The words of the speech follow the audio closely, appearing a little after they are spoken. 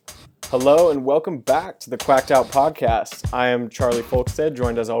Hello and welcome back to the Quacked Out Podcast. I am Charlie Folkstead,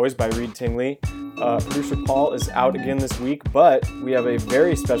 joined as always by Reed Tingley. Producer Paul is out again this week, but we have a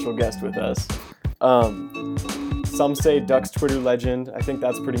very special guest with us. Some say Ducks Twitter legend. I think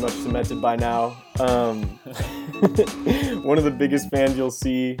that's pretty much cemented by now. One of the biggest fans you'll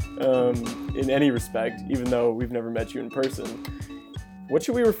see in any respect, even though we've never met you in person. What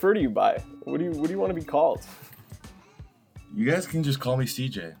should we refer to you by? What do you want to be called? You guys can just call me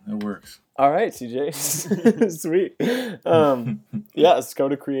CJ. That works. All right, CJ. Sweet. Yeah,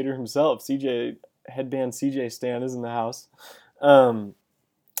 Skoda creator himself. CJ, headband CJ Stan is in the house.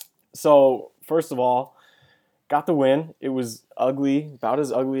 So, first of all, got the win. It was ugly, about as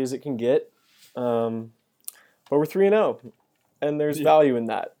ugly as it can get. But we're 3-0, and there's value in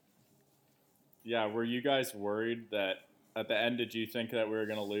that. Yeah, were you guys worried that at the end, did you think that we were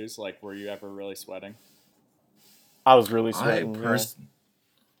going to lose? Like, were you ever really sweating? I was really sweating.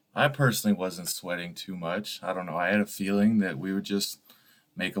 I personally wasn't sweating too much. I don't know. I had a feeling that we would just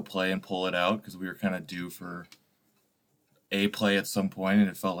make a play and pull it out because we were kind of due for a play at some point, and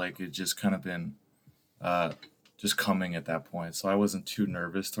it felt like it just kind of been just coming at that point. So I wasn't too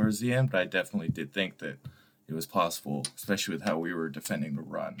nervous towards the end, but I definitely did think that it was possible, especially with how we were defending the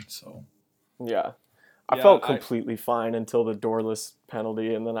run. So yeah, I felt completely fine until the Dorless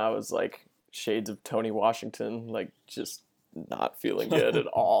penalty, and then I was like, shades of Tony Washington, like just not feeling good at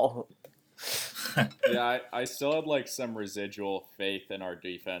all. Yeah, I still had like some residual faith in our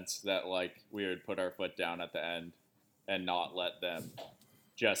defense that like we would put our foot down at the end and not let them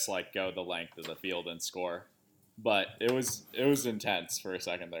just like go the length of the field and score. But it was intense for a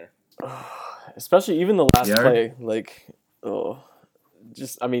second there. Especially even the last play, like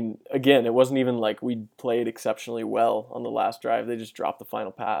I mean, again, it wasn't even like we played exceptionally well on the last drive. They just dropped the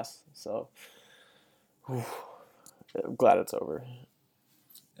final pass. So, I'm glad it's over.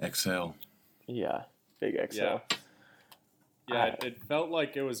 Exhale. Yeah, big exhale. Yeah, it felt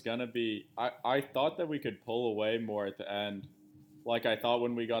like it was going to be... I thought that we could pull away more at the end. Like, I thought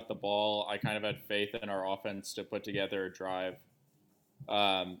when we got the ball, I kind of had faith in our offense to put together a drive.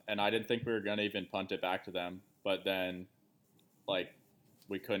 And I didn't think we were going to even punt it back to them. But then, like...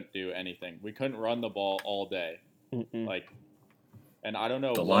 we couldn't do anything. We couldn't run the ball all day. Like, and I don't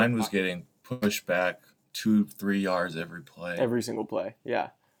know. The line was getting pushed back 2-3 yards every play. Every single play, yeah.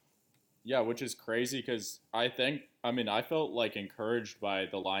 Yeah, which is crazy because I felt like encouraged by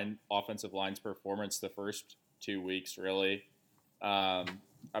the offensive line's performance the first 2 weeks, really. There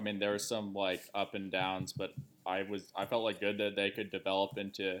was some like up and downs, but I felt like good that they could develop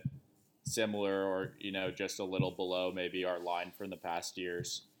into similar or just a little below maybe our line from the past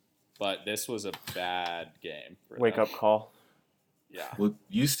years, but this was a bad game for wake them. Up call. Yeah, well,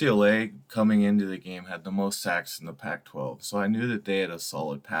 UCLA coming into the game had the most sacks in the Pac-12, so I knew that they had a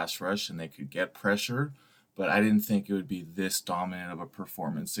solid pass rush and they could get pressure, but I didn't think it would be this dominant of a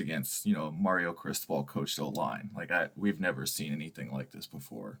performance against Mario Cristobal coached O-line. Like we've never seen anything like this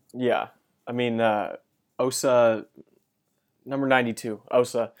before. Yeah, I mean Osa number 92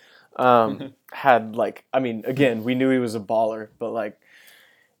 Osa had again, we knew he was a baller, but like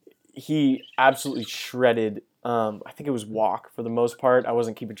he absolutely shredded. I think it was Walk for the most part. I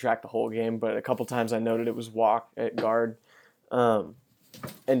wasn't keeping track the whole game, but a couple times I noted it was Walk at guard.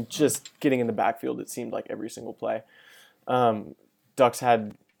 And just getting in the backfield, it seemed like every single play. Ducks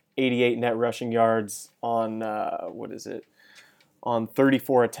had 88 net rushing yards on on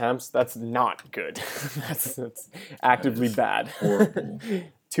 34 attempts. That's not good. that's actively bad.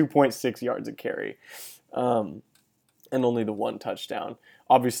 2.6 yards a carry. And only the one touchdown.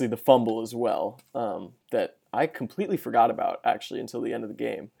 Obviously the fumble as well, that I completely forgot about actually until the end of the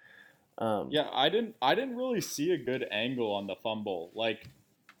game. I didn't really see a good angle on the fumble. Like,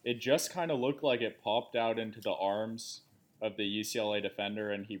 it just kind of looked like it popped out into the arms of the UCLA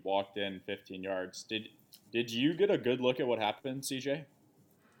defender and he walked in 15 yards. Did you get a good look at what happened, CJ?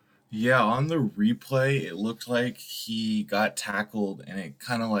 Yeah, on the replay, it looked like he got tackled and it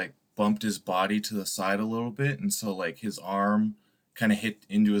kind of like bumped his body to the side a little bit. And so like his arm kind of hit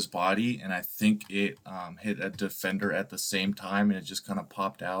into his body and I think it hit a defender at the same time and it just kind of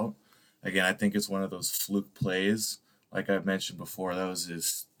popped out. Again, I think it's one of those fluke plays. Like I've mentioned before, that was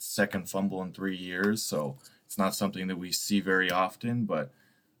his second fumble in 3 years. So it's not something that we see very often, but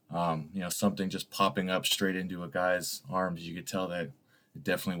something just popping up straight into a guy's arms, you could tell that it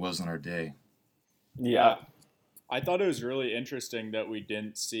definitely wasn't our day. Yeah. I thought it was really interesting that we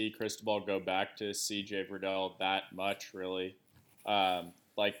didn't see Cristobal go back to CJ Verdell that much, really.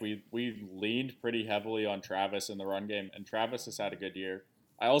 We leaned pretty heavily on Travis in the run game, and Travis has had a good year.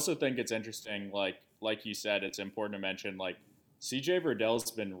 I also think it's interesting, like you said, it's important to mention, like, CJ Verdell's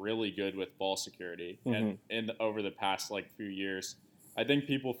been really good with ball security, Mm-hmm. and over the past like few years, I think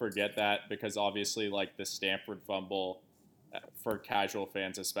people forget that because obviously like the Stanford fumble for casual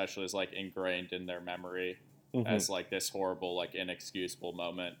fans especially is like ingrained in their memory Mm-hmm. as like this horrible like inexcusable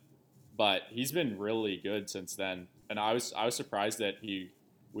moment. But he's been really good since then, and I was surprised that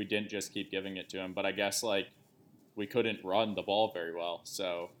we didn't just keep giving it to him. But I guess like we couldn't run the ball very well,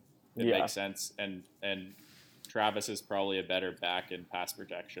 so it Yeah. makes sense. And Travis is probably a better back in pass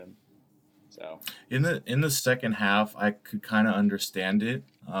protection. So In the second half, I could kind of understand it,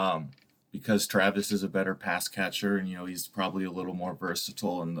 because Travis is a better pass catcher, and he's probably a little more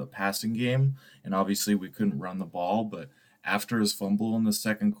versatile in the passing game. And obviously, we couldn't run the ball, but after his fumble in the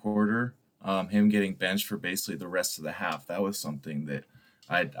second quarter, him getting benched for basically the rest of the half, that was something that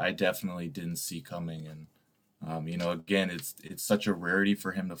I definitely didn't see coming. And again, it's such a rarity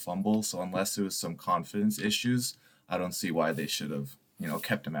for him to fumble. So unless it was some confidence issues, I don't see why they should have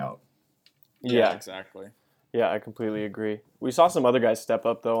kept him out. yeah, Yeah. exactly. Yeah, I completely agree. We saw some other guys step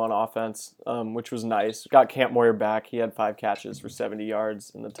up though on offense, which was nice. Got Camp Moyer back. He had 5 catches for 70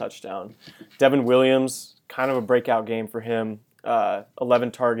 yards and the touchdown. Devin Williams, kind of a breakout game for him.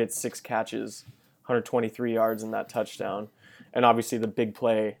 11 targets, 6 catches, 123 yards in that touchdown, and obviously the big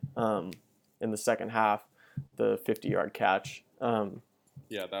play in the second half, the 50-yard catch.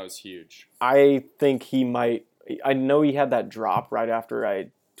 Yeah, that was huge. I think he might. I know he had that drop right after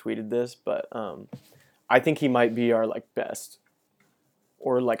I tweeted this, but I think he might be our like best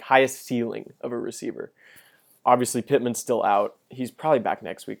or like highest ceiling of a receiver. Obviously, Pittman's still out. He's probably back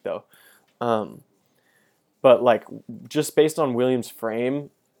next week though. But like just based on Williams' frame,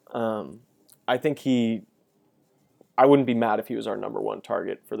 I think I wouldn't be mad if he was our number 1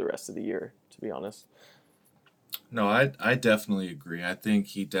 target for the rest of the year, to be honest. No, I definitely agree. I think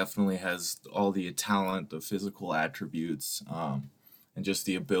he definitely has all the talent, the physical attributes, and just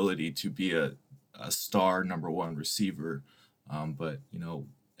the ability to be a star number 1 receiver. But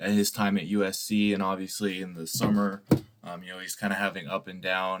at his time at USC and obviously in the summer, he's kind of having up and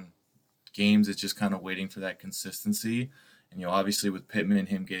down games. It's just kind of waiting for that consistency. And obviously with Pittman and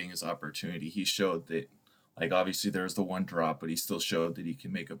him getting his opportunity, he showed that, like, obviously there was the one drop, but he still showed that he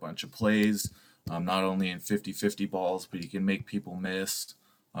can make a bunch of plays, not only in 50-50 balls, but he can make people miss,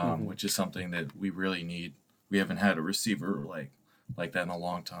 Mm-hmm. which is something that we really need. We haven't had a receiver like that in a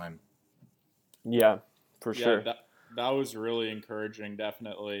long time. Yeah, for Yeah, sure. that was really encouraging.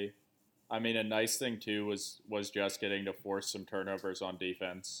 Definitely. I mean, a nice thing too was just getting to force some turnovers on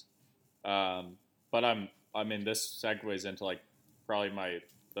defense. But I mean, this segues into like probably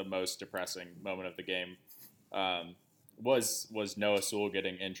the most depressing moment of the game. Um, was Noah Sewell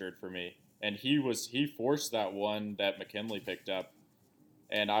getting injured for me, and he forced that one that McKinley picked up,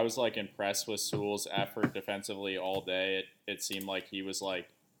 and I was like impressed with Sewell's effort defensively all day. It seemed like he was like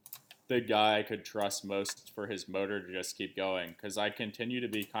the guy I could trust most for his motor to just keep going, because I continue to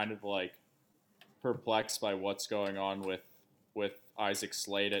be kind of like perplexed by what's going on with Isaac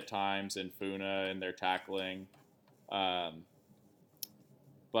Slade at times and Funa and their tackling. Um,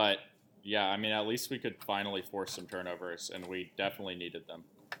 but yeah, I mean, at least we could finally force some turnovers, and we definitely needed them.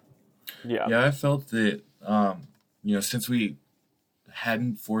 Yeah. Yeah, I felt that since we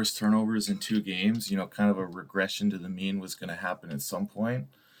hadn't forced turnovers in 2 games, kind of a regression to the mean was going to happen at some point.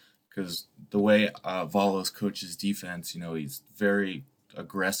 Because the way Valos coaches defense, he's very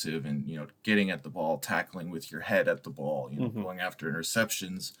aggressive and getting at the ball, tackling with your head at the ball, Mm-hmm. going after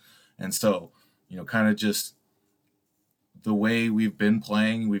interceptions, and so kind of just the way we've been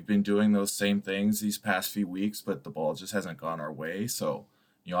playing, we've been doing those same things these past few weeks, but the ball just hasn't gone our way. So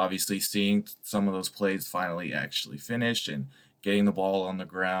obviously seeing some of those plays finally actually finish and getting the ball on the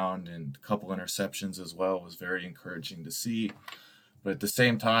ground and a couple interceptions as well was very encouraging to see. But at the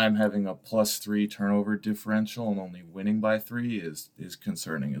same time, having a +3 turnover differential and only winning by 3 is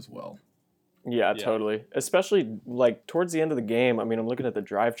concerning as well. Yeah, Yeah, totally. Especially like towards the end of the game. I mean, I'm looking at the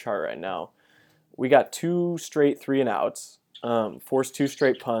drive chart right now. We got 2 straight 3-and-outs, forced 2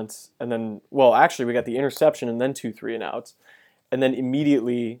 straight punts, and then, well, actually, we got the interception and then 2 3-and-outs. And then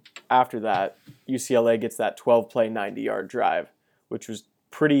immediately after that, UCLA gets that 12-play, 90-yard drive, which was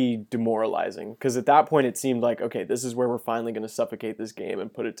pretty demoralizing because at that point it seemed like, okay, this is where we're finally going to suffocate this game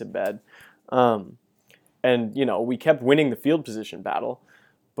and put it to bed. Um, and we kept winning the field position battle,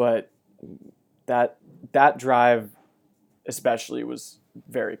 but that drive especially was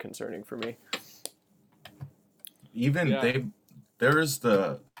very concerning for me. Even yeah, they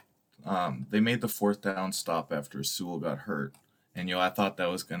made the 4th down stop after Sewell got hurt. And I thought that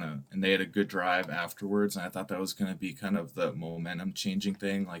was and they had a good drive afterwards, and I thought that was gonna be kind of the momentum changing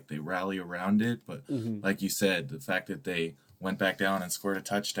thing, like they rally around it. But Mm-hmm. like you said, the fact that they went back down and scored a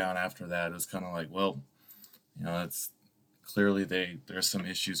touchdown after that. It was kind of like, well, it's clearly there's some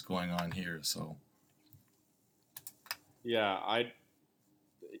issues going on here. So Yeah,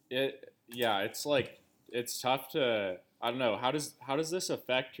 it's like it's tough to I don't know how does this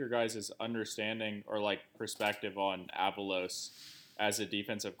affect your guys' understanding or like perspective on Avalos as a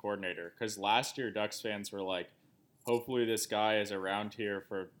defensive coordinator? Because last year Ducks fans were like, hopefully this guy is around here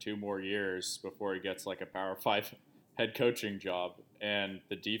for 2 more years before he gets like a Power 5 head coaching job, and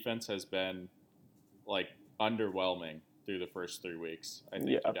the defense has been like underwhelming through the first 3 weeks. I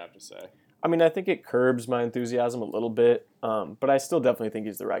think Yeah. you'd have to say. I mean, I think it curbs my enthusiasm a little bit, but I still definitely think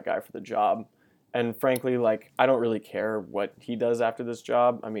he's the right guy for the job. And frankly, like, I don't really care what he does after this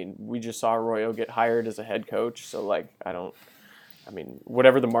job. I mean, we just saw Arroyo get hired as a head coach, so, like,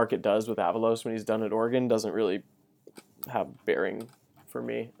 whatever the market does with Avalos when he's done at Oregon doesn't really have bearing for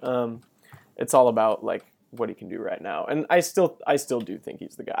me. It's all about, like, what he can do right now. And I still do think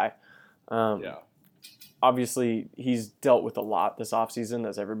he's the guy. Yeah. Obviously, he's dealt with a lot this offseason,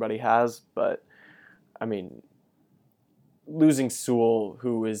 as everybody has, but, I mean, losing Sewell,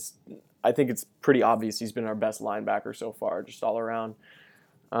 who is, I think it's pretty obvious he's been our best linebacker so far, just all around,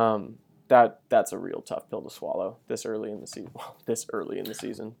 that's a real tough pill to swallow this early in the season. Well, this early in the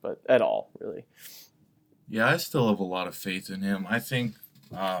season, but at all, really. yeah, I still have a lot of faith in him. I think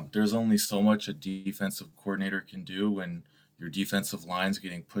there's only so much a defensive coordinator can do when your defensive line's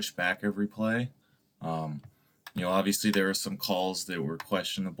getting pushed back every play. Obviously there were some calls that were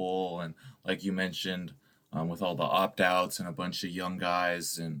questionable, and like you mentioned, with all the opt-outs and a bunch of young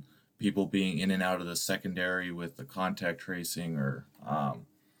guys and people being in and out of the secondary with the contact tracing or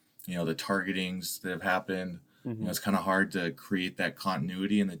the targetings that have happened. Mm-hmm. It's kind of hard to create that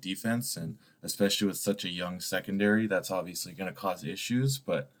continuity in the defense, and especially with such a young secondary, that's obviously going to cause issues.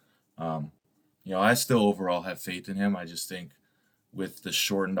 But I still overall have faith in him. I just think with the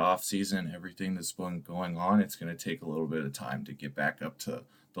shortened off season, everything that's been going on, it's going to take a little bit of time to get back up to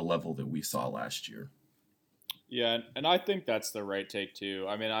the level that we saw last year. Yeah, and I think that's the right take too.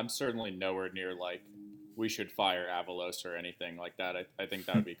 I mean, I'm certainly nowhere near like we should fire Avalos or anything like that. I think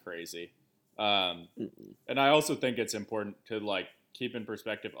that would be crazy. And I also think it's important to like keep in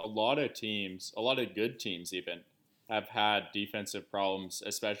perspective. A lot of good teams even have had defensive problems,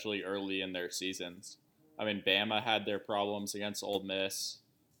 especially early in their seasons. I mean, Bama had their problems against Ole Miss.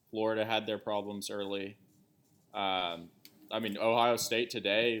 Florida had their problems early. I mean, Ohio State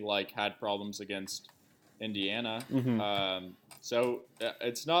today like had problems against Indiana. Mm-hmm. So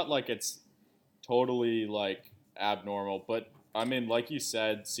it's not like it's totally like abnormal, but I mean, like you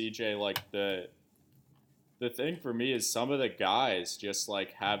said, CJ, like the thing for me is some of the guys just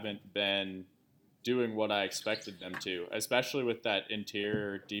like haven't been doing what I expected them to, especially with that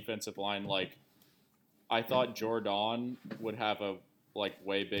interior defensive line. Like I thought Jordan would have a like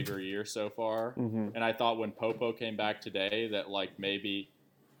way bigger year so far, Mm-hmm. and I thought when Popo came back today that like maybe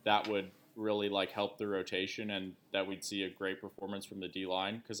that would really like help the rotation and that we'd see a great performance from the D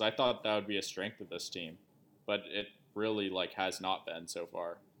line, because I thought that would be a strength of this team, but it really like has not been so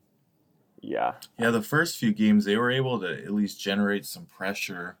far. Yeah. Yeah, the first few games they were able to at least generate some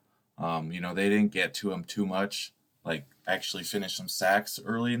pressure. They didn't get to him too much, like actually finish some sacks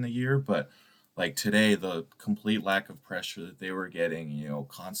early in the year, but like today, the complete lack of pressure that they were getting,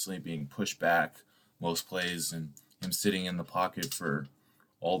 constantly being pushed back most plays, and him sitting in the pocket for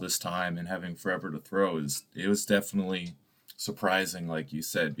all this time and having forever to throw it was definitely surprising, like you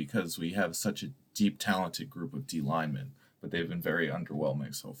said, because we have such a deep, talented group of D linemen, but they've been very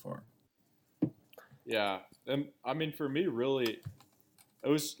underwhelming so far. Yeah, and I mean for me, really, it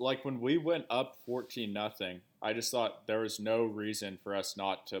was like when we went up 14-0. I just thought there was no reason for us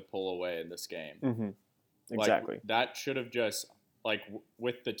not to pull away in this game. Mm-hmm. Exactly. Like, that should have just like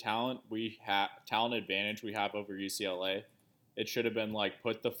with the talent advantage we have over UCLA, it should have been like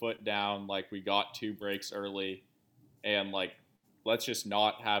put the foot down. Like we got 2 breaks early, and like let's just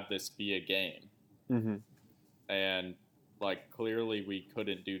not have this be a game. Mm-hmm. And like clearly we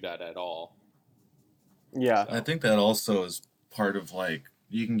couldn't do that at all. Yeah. I think that also is part of like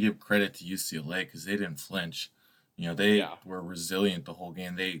you can give credit to UCLA because they didn't flinch. They were resilient the whole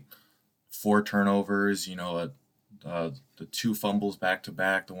game. They 4 turnovers. The 2 fumbles back to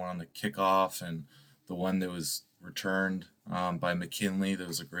back. The one on the kickoff and the one that was returned by McKinley. That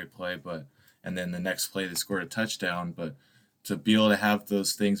was a great play. And then the next play they scored a touchdown. But to be able to have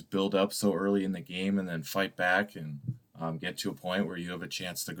those things build up so early in the game and then fight back and get to a point where you have a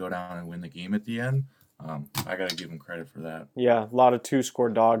chance to go down and win the game at the end. I got to give them credit for that. Yeah, a lot of 2-score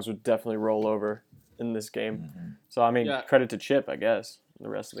dogs would definitely roll over in this game. Mm-hmm. So, I mean, credit to Chip, I guess, and the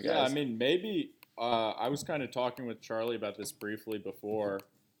rest of the guys. Yeah, I mean, maybe I was kind of talking with Charlie about this briefly before.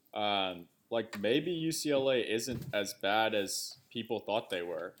 Like maybe UCLA isn't as bad as people thought they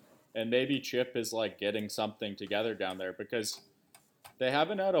were, and maybe Chip is like getting something together down there because they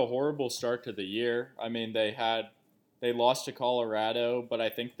haven't had a horrible start to the year. I mean, they lost to Colorado, but I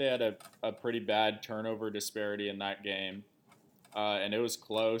think they had a pretty bad turnover disparity in that game, and it was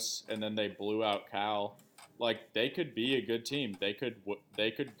close. And then they blew out Cal. Like they could be a good team. They could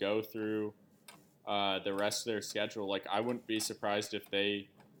go through the rest of their schedule. Like I wouldn't be surprised if they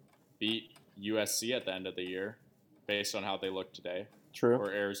beat USC at the end of the year, based on how they look today, True.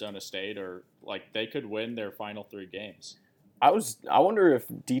 or Arizona State, or like they could win their final 3 games. I wonder if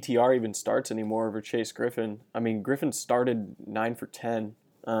DTR even starts anymore over Chase Griffin. I mean, Griffin started 9 for 10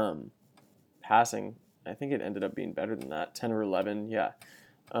 passing. I think it ended up being better than that, 10 or 11. Yeah.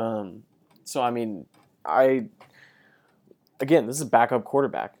 So I mean, again, this is a backup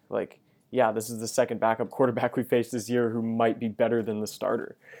quarterback. Like, yeah, this is the second backup quarterback we faced this year who might be better than the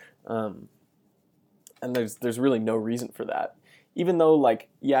starter. And there's really no reason for that. Even though, like,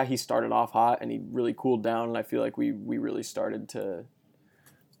 yeah, he started off hot and he really cooled down, and I feel like we really started to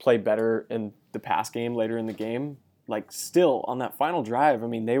play better in the pass game later in the game. Like, still, on that final drive, I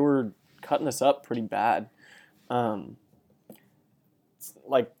mean, they were cutting us up pretty bad. Like,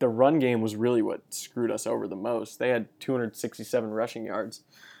 the run game was really what screwed us over the most. They had 267 rushing yards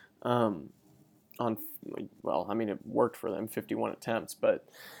well, I mean, it worked for them, 51 attempts, but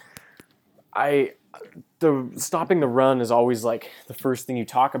stopping the run is always like the first thing you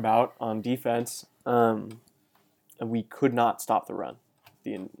talk about on defense, and we could not stop the run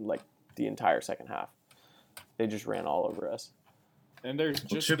the entire second half. They just ran all over us. And there's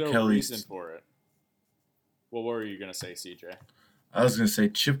just Chip no Kelly's- reason for it. Well, what were you gonna say, CJ? I was going to say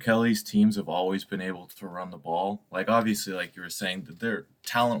Chip Kelly's teams have always been able to run the ball. Like, obviously, like you were saying, that they're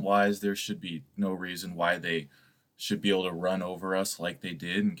talent-wise, there should be no reason why they should be able to run over us like they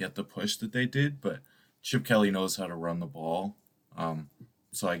did and get the push that they did. But Chip Kelly knows how to run the ball.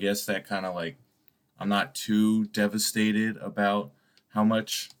 So I guess that kind of like, I'm not too devastated about how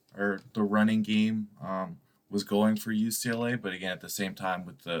much the running game was going for UCLA. But again, at the same time,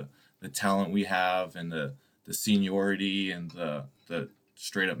 with the talent we have and the seniority and the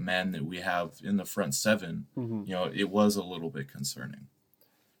straight up men that we have in the front seven, it was a little bit concerning.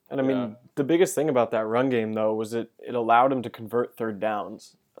 And I mean, the biggest thing about that run game, though, was it allowed them to convert third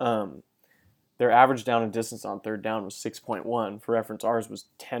downs. Their average down and distance on third down was 6.1. For reference, ours was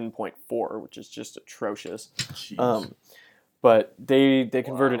 10.4, which is just atrocious. But they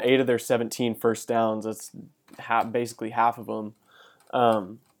converted 8 of their 17 first downs. That's basically half of them.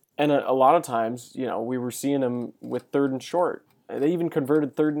 And a lot of times, we were seeing them with third and short. They even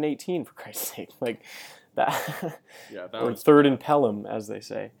converted 3rd and 18, for Christ's sake. Like that. Yeah, that or 3rd and Pelham, as they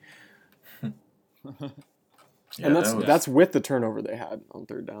say. And that's with the turnover they had on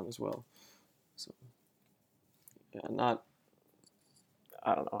third down as well. So, yeah, I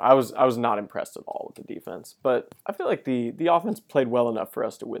don't know. I was not impressed at all with the defense, but I feel like the offense played well enough for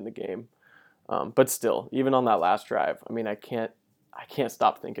us to win the game. But still, even on that last drive, I mean, I can't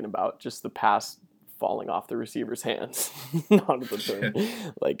stop thinking about just the pass falling off the receiver's hands onto the turn.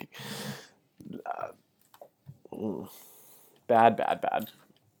 Like, bad.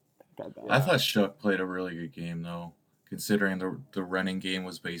 I thought Shook played a really good game, though, considering the running game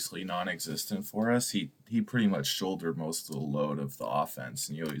was basically non-existent for us. He pretty much shouldered most of the load of the offense,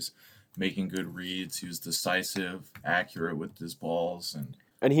 and he's making good reads. He was decisive, accurate with his balls,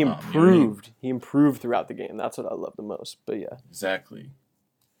 and he improved. He improved throughout the game. That's what I love the most. But yeah, exactly.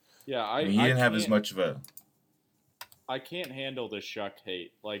 Yeah, he didn't have as much of a. I can't handle the Shuck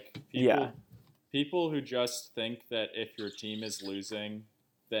hate. Like people who just think that if your team is losing,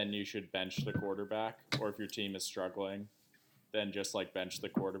 then you should bench the quarterback, or if your team is struggling, then just like bench the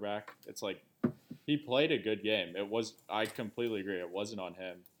quarterback. It's like he played a good game. I completely agree. It wasn't on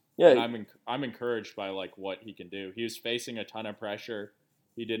him. Yeah, and I'm encouraged by like what he can do. He was facing a ton of pressure.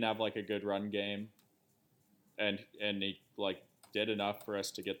 He didn't have like a good run game, and he like did enough for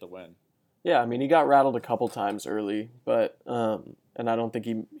us to get the win. Yeah, I mean, he got rattled a couple times early, but and I don't think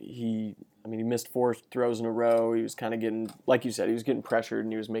he missed 4 throws in a row. He was kind of getting, like you said, he was getting pressured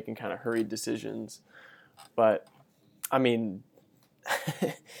and he was making kind of hurried decisions. But I mean,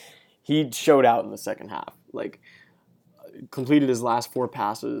 he showed out in the second half. Like, completed his last 4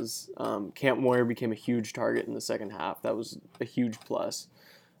 passes. Camp Moyer became a huge target in the second half. That was a huge plus.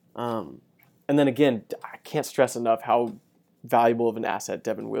 And then again, I can't stress enough how valuable of an asset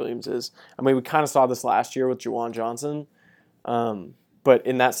Devin Williams is. I mean, we kind of saw this last year with Juwan Johnson, but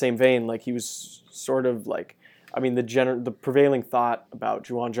in that same vein, like he was sort of like I mean, the prevailing thought about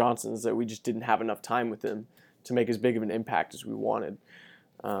Juwan Johnson is that we just didn't have enough time with him to make as big of an impact as we wanted.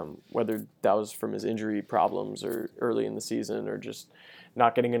 Whether that was from his injury problems or early in the season or just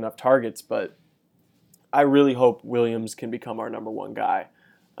not getting enough targets. But I really hope Williams can become our number one guy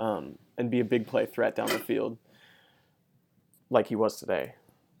and be a big play threat down the field like he was today.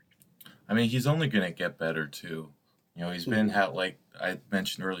 I mean, he's only going to get better too. You know, he's been like I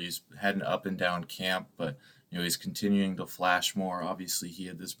mentioned earlier, he's had an up and down camp, but you know, he's continuing to flash more. Obviously, he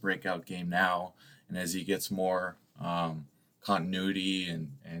had this breakout game now, and as he gets more continuity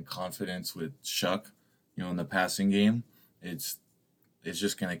and confidence with Shuck, you know, in the passing game, it's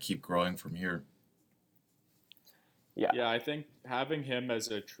just going to keep growing from here. Yeah, I think having him as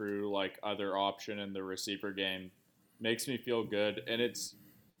a true like other option in the receiver game makes me feel good. And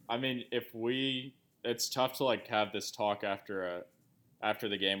I mean, it's tough to like have this talk after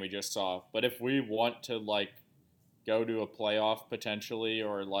the game we just saw. But if we want to like go to a playoff potentially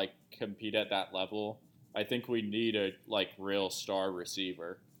or like compete at that level, I think we need a like real star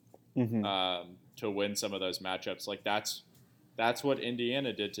receiver to win some of those matchups. Like that's what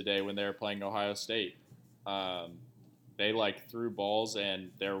Indiana did today when they were playing Ohio State. They like threw balls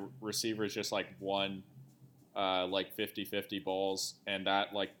and their receivers just like won like 50-50 balls, and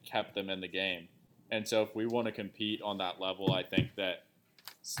that like kept them in the game. And so if we want to compete on that level, I think that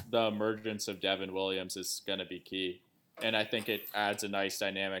the emergence of Devin Williams is going to be key. And I think it adds a nice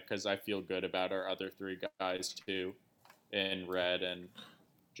dynamic because I feel good about our other three guys too, in Red and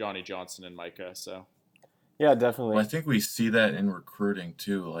Johnny Johnson and Micah. So Yeah, definitely. Well, I think we see that in recruiting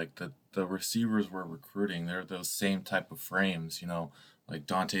too. Like the receivers we're recruiting, they're those same type of frames. You know, like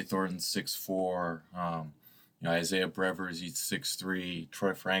Dante Thornton's 6'4". You know, Isaiah Brevers, he's 6'3".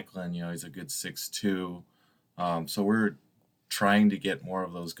 Troy Franklin, you know, he's a good 6'2". So we're trying to get more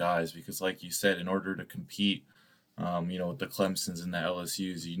of those guys because, like you said, in order to compete, you know, with the Clemsons and the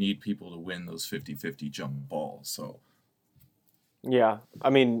LSUs, you need people to win those 50-50 jump balls. So Yeah,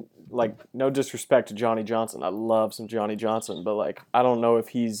 I mean, like, no disrespect to Johnny Johnson. I love some Johnny Johnson, but like, I don't know if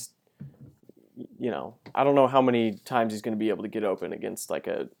he's, I don't know how many times he's going to be able to get open against like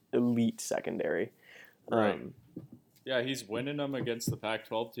a elite secondary. Right. Yeah, he's winning them against the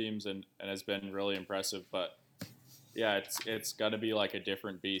Pac-12 teams and has been really impressive. But yeah, it's got to be like a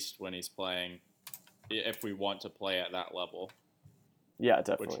different beast when he's playing, if we want to play at that level. Yeah,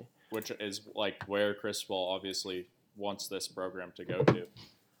 definitely. Which is like where Cristobal obviously wants this program to go to.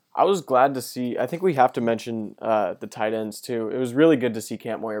 I was glad to see. I think we have to mention the tight ends too. It was really good to see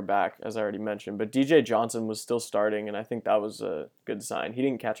Camp Moyer back, as I already mentioned. But DJ Johnson was still starting, and I think that was a good sign. He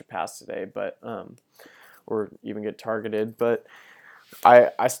didn't catch a pass today, but or even get targeted. But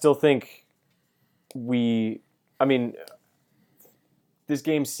I still think I mean, this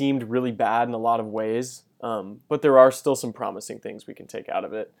game seemed really bad in a lot of ways, but there are still some promising things we can take out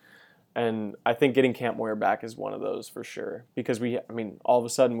of it. And I think getting Camp Moyer back is one of those for sure. Because all of a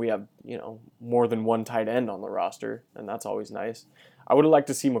sudden we have, more than one tight end on the roster, and that's always nice. I would have liked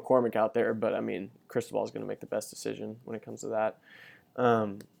to see McCormick out there, but Cristobal is going to make the best decision when it comes to that.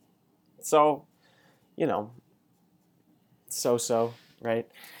 So, so, right?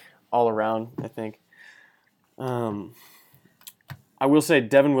 All around, I think. I will say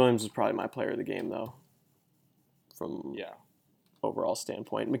Devin Williams was probably my player of the game, though. From overall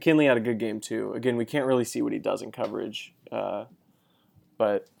standpoint. McKinley had a good game too. Again, we can't really see what he does in coverage,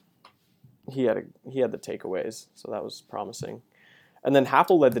 but he had the takeaways, so that was promising. And then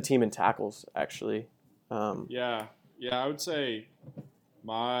Happel led the team in tackles, actually. I would say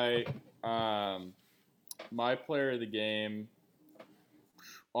my player of the game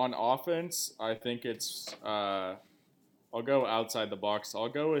on offense, I think it's I'll go outside the box. I'll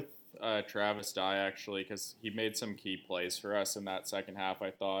go with Travis Dye, actually, because he made some key plays for us in that second half,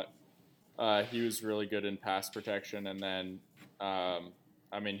 I thought. He was really good in pass protection, and then,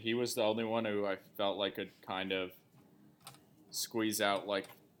 he was the only one who I felt like could kind of squeeze out, more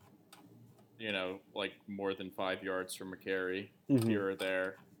than 5 yards from a carry here or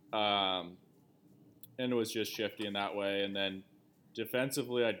there. And it was just shifty in that way. And then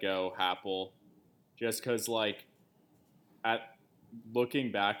defensively, I'd go Happel, just because,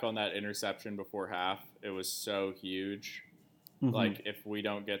 looking back on that interception before half, it was so huge. Like, if we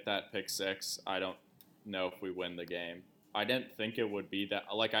don't get that pick six, I don't know if we win the game. I didn't think it would be that.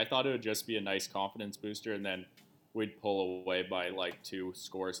 Like, I thought it would just be a nice confidence booster, and then we'd pull away by, 2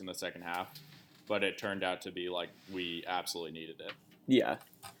 scores in the second half. But it turned out to be, we absolutely needed it. Yeah.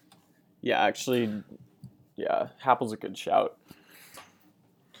 Yeah, actually, Happel's a good shout.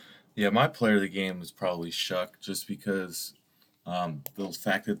 Yeah, my player of the game was probably Shuck, just because the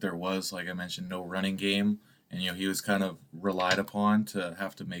fact that there was, like I mentioned, no running game, and he was kind of relied upon to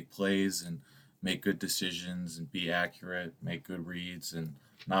have to make plays and make good decisions and be accurate, make good reads, and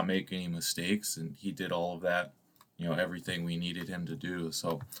not make any mistakes. And he did all of that, everything we needed him to do.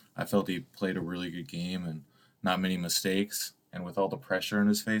 So I felt he played a really good game and not many mistakes. And with all the pressure in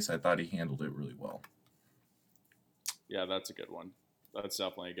his face, I thought he handled it really well. Yeah, that's a good one. That's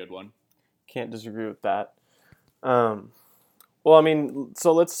definitely a good one. Can't disagree with that. Well, I mean,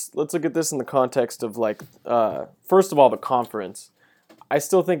 so let's look at this in the context of first of all, the conference. I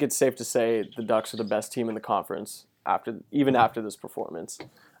still think it's safe to say the Ducks are the best team in the conference even after this performance.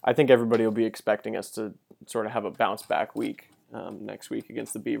 I think everybody will be expecting us to sort of have a bounce back week next week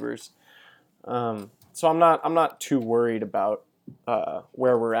against the Beavers. So I'm not too worried about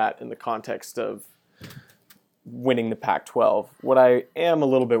where we're at in the context of winning the Pac-12. What I am a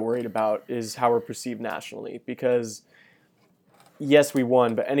little bit worried about is how we're perceived nationally, because yes, we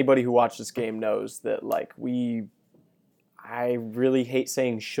won, but anybody who watched this game knows that I really hate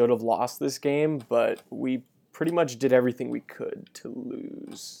saying should have lost this game, but we pretty much did everything we could to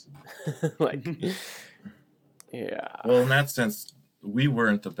lose. Yeah. Well, in that sense, we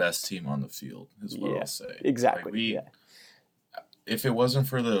weren't the best team on the field, is what I'll say. Exactly. If it wasn't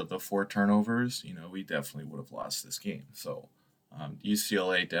for the 4 turnovers, we definitely would have lost this game. So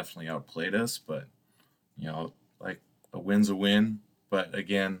UCLA definitely outplayed us, but a win's a win. But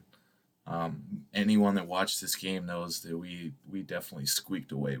again, anyone that watched this game knows that we definitely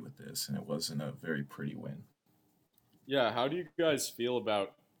squeaked away with this, and it wasn't a very pretty win. Yeah, how do you guys feel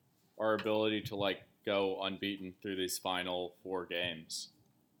about our ability to go unbeaten through these final 4 games?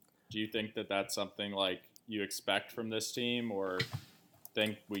 Do you think that that's something you expect from this team, or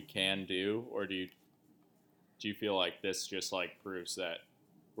think we can do, or do you feel like this just proves that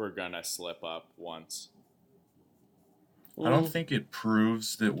we're gonna slip up once? I don't think it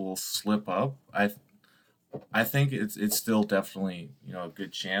proves that we'll slip up. I think it's still definitely a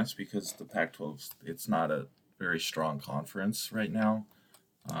good chance, because the Pac-12 it's not a very strong conference right now.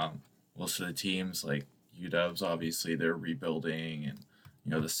 Most of the teams like UW's, obviously they're rebuilding,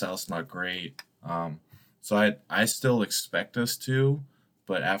 and the South's not great. So I still expect us to,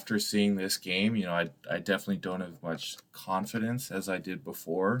 but after seeing this game, I definitely don't have much confidence as I did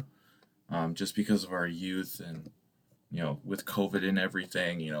before, just because of our youth and with COVID and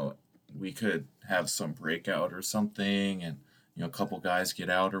everything. We could have some breakout or something, and a couple guys get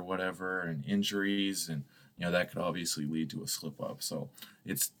out or whatever, and injuries, and that could obviously lead to a slip up. So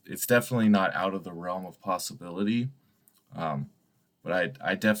it's definitely not out of the realm of possibility. But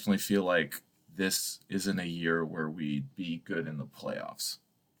I definitely feel like this isn't a year where we'd be good in the playoffs.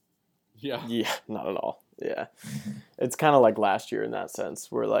 Yeah. Yeah, not at all. Yeah. It's kind of like last year in that sense,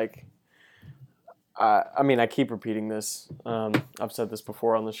 where I keep repeating this. I've said this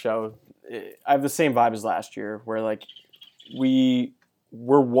before on the show. I have the same vibe as last year, where we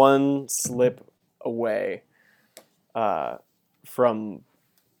were one slip away from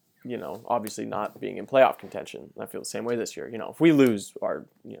obviously not being in playoff contention. I feel the same way this year. If we lose, our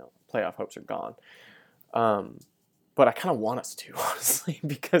playoff hopes are gone. But I kind of want us to, honestly,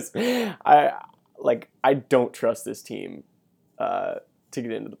 because I don't trust this team to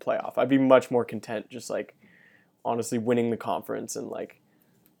get into the playoff. I'd be much more content just honestly winning the conference and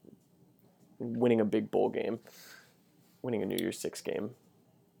winning a big bowl game, winning a New Year's Six game.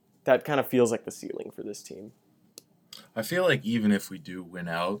 That kind of feels like the ceiling for this team. I feel like even if we do win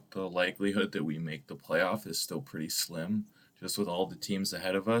out, the likelihood that we make the playoff is still pretty slim, just with all the teams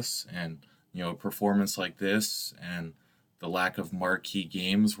ahead of us, and a performance like this and the lack of marquee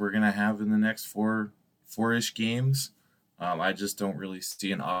games we're gonna have in the next four-ish games. I just don't really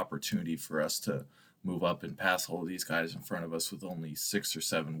see an opportunity for us to move up and pass all of these guys in front of us with only 6 or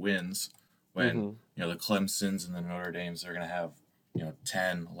 7 wins, when the Clemsons and the Notre Dames are gonna have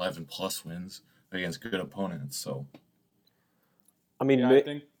 10, 11 plus wins against good opponents. So I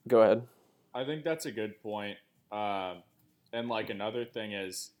think go ahead. I think that's a good point. And another thing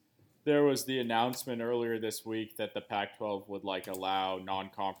is, there was the announcement earlier this week that the Pac-12 would allow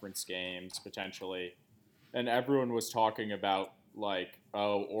non-conference games potentially, and everyone was talking about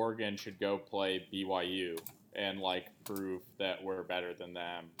Oregon should go play BYU and prove that we're better than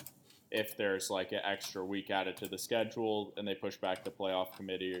them if there's an extra week added to the schedule and they push back the playoff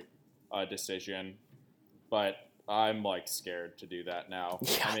committee decision. But I'm scared to do that now.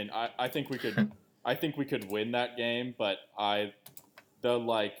 Yeah. I mean, I think we could win that game, but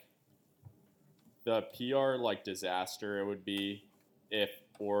the PR disaster it would be if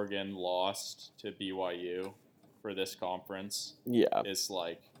Oregon lost to BYU for this conference. Yeah. Is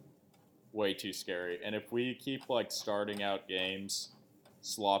way too scary. And if we keep starting out games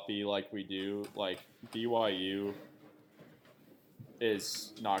sloppy like we do, like BYU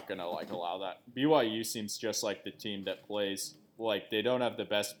is not gonna like allow that. BYU seems just like the team that plays like they don't have the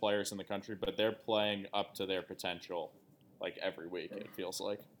best players in the country, but they're playing up to their potential like every week. It feels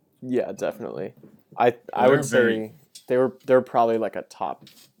like. Yeah, definitely. I They're would very- say they're probably like a top.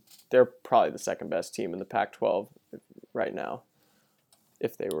 They're probably the second best team in the Pac-12 right now,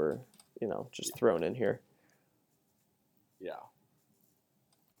 if they were, just thrown in here. Yeah.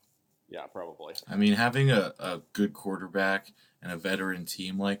 Yeah, probably. I mean, having a good quarterback and a veteran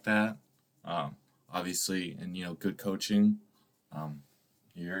team like that, obviously, and good coaching,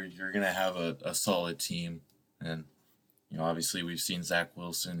 you're gonna have a solid team. And obviously, we've seen Zach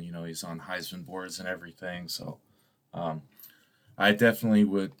Wilson. He's on Heisman boards and everything. So, I definitely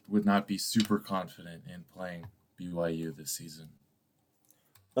would not be super confident in playing BYU this season.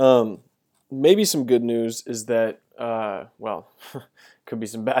 Maybe some good news is that, could be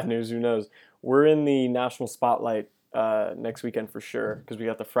some bad news. Who knows? We're in the national spotlight next weekend for sure because we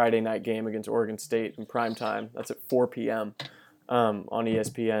got the Friday night game against Oregon State in prime time. That's at 4 p.m. On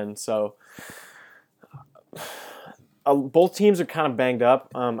ESPN. So both teams are kind of banged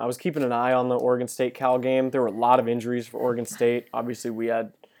up. I was keeping an eye on the Oregon State-Cal game. There were a lot of injuries for Oregon State. Obviously, we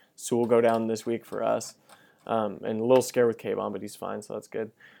had Sewell go down this week for us. And a little scared with Kayvon, but he's fine, so that's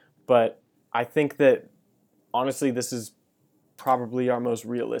good. But I think that, honestly, this is probably our most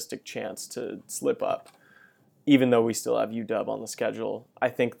realistic chance to slip up, even though we still have UW on the schedule. I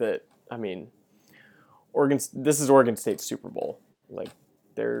think that, this is Oregon State's Super Bowl. Like,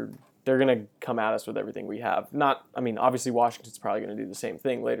 they're going to come at us with everything we have. Obviously Washington's probably going to do the same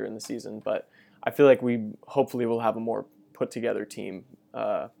thing later in the season, but I feel like we hopefully will have a more put-together team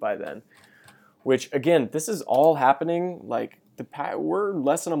by then. Which, again, this is all happening, like, we're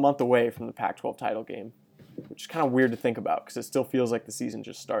less than a month away from the Pac-12 title game, which is kind of weird to think about because it still feels like the season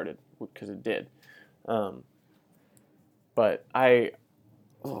just started, because it did. But I'm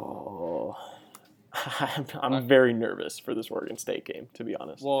very nervous for this Oregon State game, to be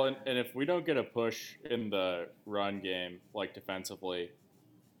honest. Well, and if we don't get a push in the run game, like defensively,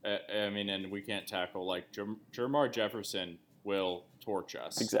 and we can't tackle, like Jermar Jefferson will torch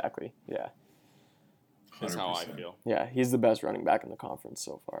us. Exactly, yeah. Is how I 100%. feel. Yeah, he's the best running back in the conference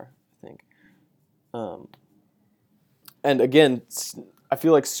so far, I think. And again, I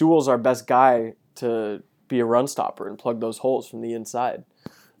feel like Sewell's our best guy to be a run stopper and plug those holes from the inside.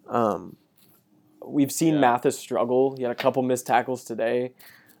 We've seen Mathis struggle. He had a couple missed tackles today.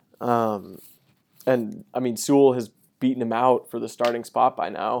 Sewell has beaten him out for the starting spot by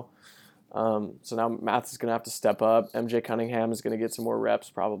now. So now Mathis is going to have to step up. MJ Cunningham is going to get some more reps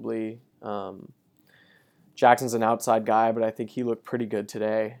probably. Jackson's an outside guy, but I think he looked pretty good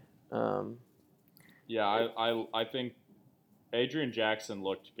today. I think Adrian Jackson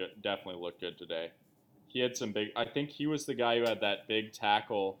definitely looked good today. He had some big. I think he was the guy who had that big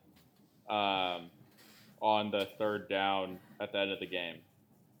tackle on the third down at the end of the game.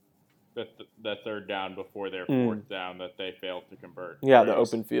 The third down before their fourth down that they failed to convert. Yeah, the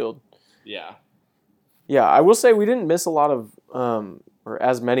open field. Yeah. Yeah, I will say we didn't miss a lot of or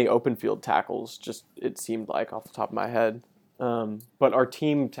as many open field tackles, just it seemed like off the top of my head. But our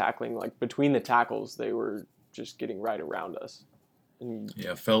team tackling, like between the tackles, they were just getting right around us. And,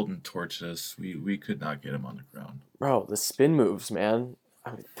 Felton torched us. We could not get him on the ground. bro, the spin moves, man.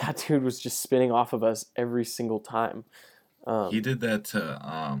 That dude was just spinning off of us every single time. He did that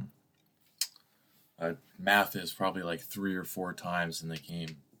to Mathis probably like 3 or 4 times in the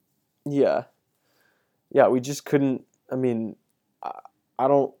game. Yeah, we just couldn't. I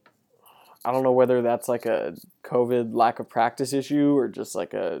don't know whether that's like a COVID lack of practice issue or just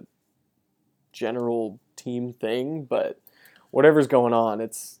like a general team thing, but whatever's going on,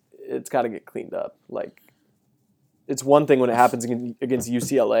 it's got to get cleaned up. Like, it's one thing when it happens against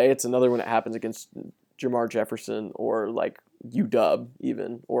UCLA, it's another when it happens against Jermar Jefferson or like UW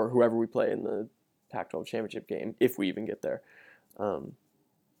even, or whoever we play in the Pac-12 championship game, if we even get there. I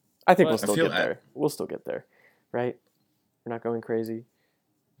think we'll still get there. We'll still get there, right? We're not going crazy.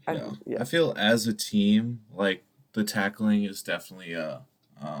 I feel as a team, like the tackling is definitely it's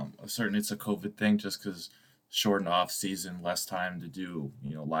a COVID thing just because shortened off season, less time to do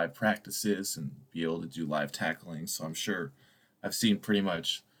live practices and be able to do live tackling. So I'm sure I've seen pretty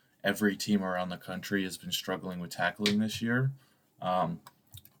much every team around the country has been struggling with tackling this year.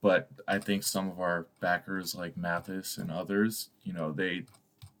 But I think some of our backers like Mathis and others, they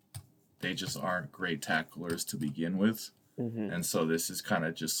just aren't great tacklers to begin with. Mm-hmm. And so this is kind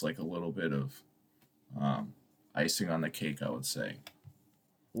of just like a little bit of icing on the cake, I would say.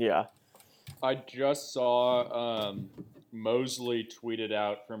 I just saw Mosley tweeted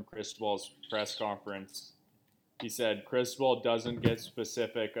out from Cristobal's press conference. He said Cristobal doesn't get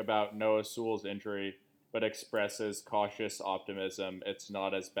specific about Noah Sewell's injury, but expresses cautious optimism. It's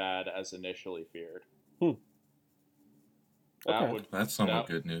not as bad as initially feared. That Okay. would That's somewhat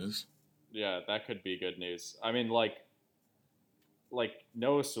that good news. yeah, that could be good news. I mean, like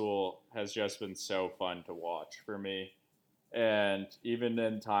Noah Sewell has just been so fun to watch for me, and even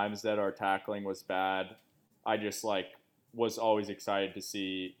in times that our tackling was bad, I just was always excited to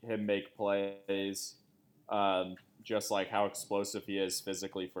see him make plays. Just like how explosive he is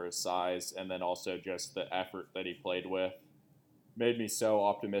physically for his size, and then also just the effort that he played with, made me so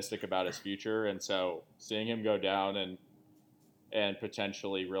optimistic about his future. And so seeing him go down and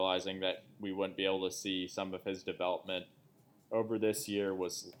potentially realizing that we wouldn't be able to see some of his development over this year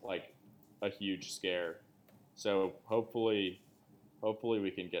was like a huge scare. So hopefully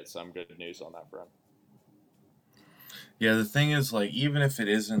we can get some good news on that front. Yeah, the thing is, like, even if it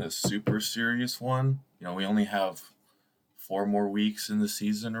isn't a super serious one, we only have 4 more weeks in the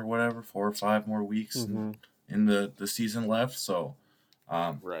season or whatever, 4 or 5 more weeks in the season left. So,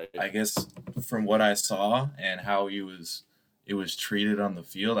 Right. I guess from what I saw and how it was treated on the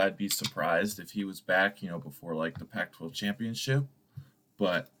field, I'd be surprised if he was back, before like the Pac-12 championship.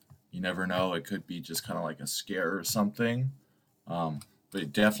 But you never know; it could be just kind of like a scare or something.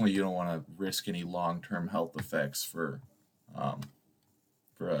 But definitely, you don't want to risk any long-term health effects um,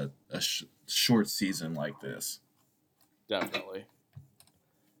 for a short season like this. Definitely.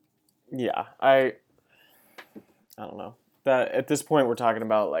 Yeah, I don't know. That at this point we're talking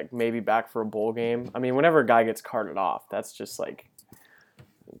about like maybe back for a bowl game. I mean, whenever a guy gets carted off, that's just like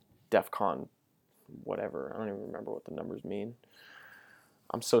DEFCON whatever. I don't even remember what the numbers mean.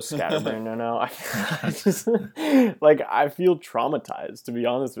 I'm so scatterbrained right now. I just like I feel traumatized, to be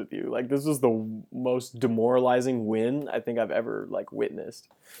honest with you. Like this was the most demoralizing win I think I've ever like witnessed.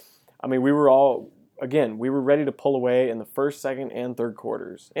 I mean, we were ready to pull away in the first, second, and third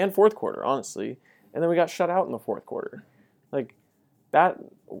quarters, and fourth quarter, honestly, and then we got shut out in the fourth quarter. Like that,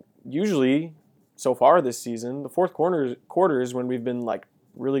 usually, so far this season, the fourth quarter is when we've been like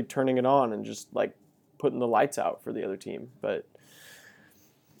really turning it on and just like putting the lights out for the other team. But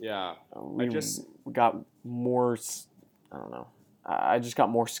Yeah, we got more. I don't know. I just got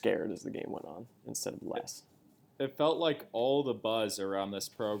more scared as the game went on instead of less. It felt like all the buzz around this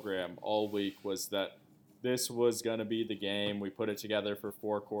program all week was that this was going to be the game. We put it together for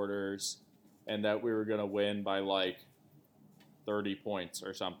 4 quarters, and that we were going to win by like 30 points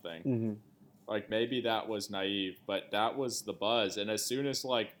or something. Mm-hmm. Like maybe that was naive, but that was the buzz. And as soon as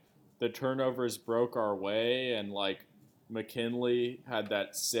like the turnovers broke our way and like McKinley had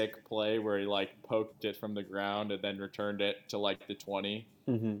that sick play where he like poked it from the ground and then returned it to like the 20.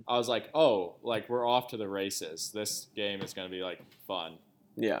 Mm-hmm. I was like, oh, like we're off to the races. This game is going to be like fun.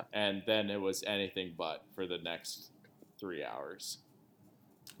 Yeah. And then it was anything but for the next 3 hours.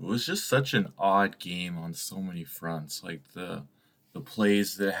 It was just such an odd game on so many fronts. Like the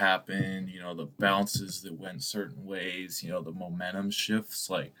plays that happened, the bounces that went certain ways, the momentum shifts.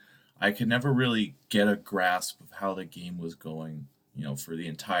 Like I could never really get a grasp of how the game was going, for the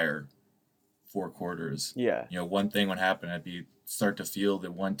entire 4 quarters. Yeah. One thing would happen, I'd start to feel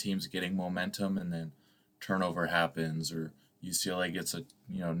that one team's getting momentum and then turnover happens or UCLA gets a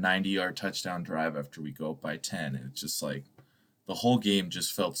 90-yard touchdown drive after we go up by 10. And it's just like the whole game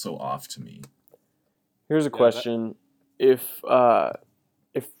just felt so off to me. Here's a question: If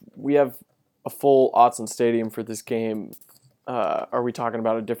we have a full Autzen Stadium for this game, are we talking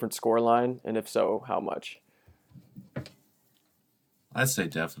about a different score line? And if so, how much? I'd say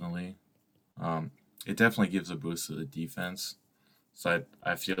definitely. It definitely gives a boost to the defense. So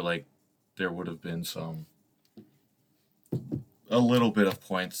I feel like there would have been a little bit of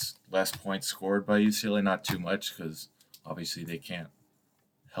less points scored by UCLA, not too much because obviously they can't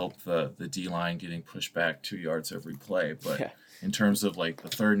help the D-line getting pushed back 2 yards every play. But in terms of like the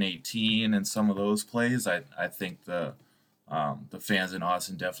 3rd and 18 and some of those plays, I think the fans in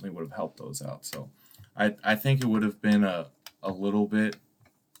Austin definitely would have helped those out. So I think it would have been a little bit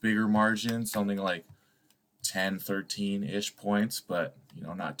bigger margin, something like 10, 13-ish points, but,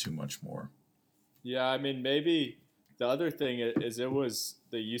 not too much more. Yeah, I mean, maybe the other thing is it was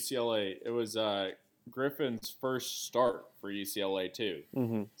the UCLA, it was Griffin's first start for UCLA too.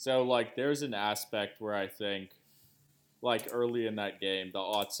 Mm-hmm. So, like, there's an aspect where I think, like, early in that game, the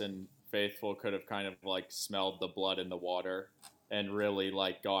Autzen faithful could have kind of, like, smelled the blood in the water and really,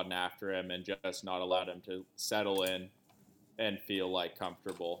 like, gotten after him and just not allowed him to settle in and feel, like,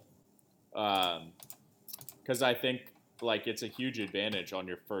 comfortable. Because I think, like, it's a huge advantage on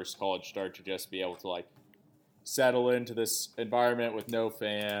your first college start to just be able to, like, settle into this environment with no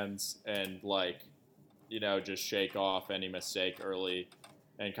fans and just shake off any mistake early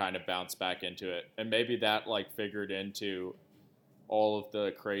and kind of bounce back into it. And maybe that figured into all of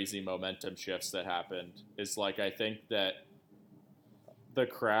the crazy momentum shifts that happened. Is I think that the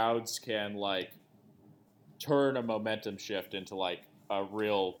crowds can turn a momentum shift into a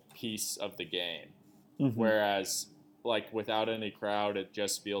real piece of the game. Mm-hmm. Whereas without any crowd, it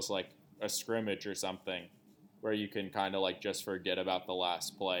just feels like a scrimmage or something where you can kind of just forget about the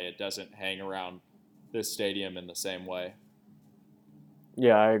last play. It doesn't hang around this stadium in the same way.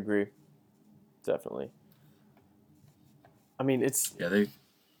 Yeah, I agree. Definitely. I mean, it's... Yeah, they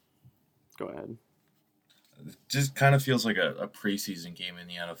Go ahead. it just kind of feels like a preseason game in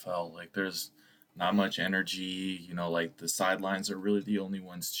the NFL. Like there's not much energy. Like the sidelines are really the only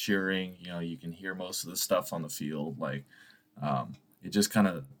ones cheering. You can hear most of the stuff on the field. It just kind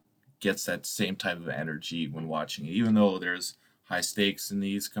of gets that same type of energy when watching it. Even though there's high stakes in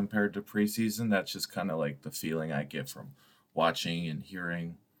these compared to preseason, that's just kind of like the feeling I get from watching and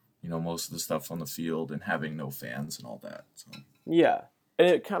hearing, most of the stuff on the field and having no fans and all that. So Yeah. And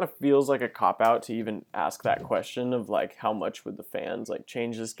it kind of feels like a cop-out to even ask that question of how much would the fans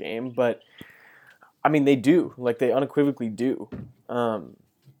change this game? But I mean, they do. They unequivocally do.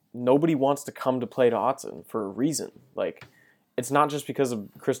 Nobody wants to come to play to Autzen for a reason. It's not just because of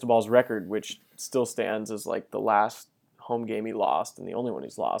Cristobal's record, which still stands as the last home game he lost, and the only one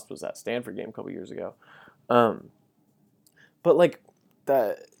he's lost was that Stanford game a couple years ago. But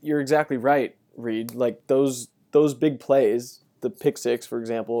that, you're exactly right, Reed. Those big plays, the pick six, for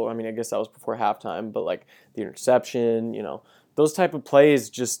example. I mean, I guess that was before halftime, but the interception, those type of plays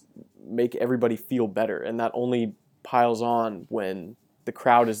just make everybody feel better, and that only piles on when the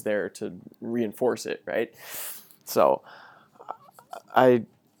crowd is there to reinforce it, right? So I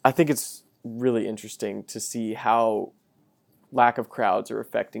think it's really interesting to see how lack of crowds are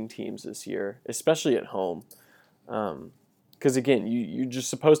affecting teams this year, especially at home. Because again, you're just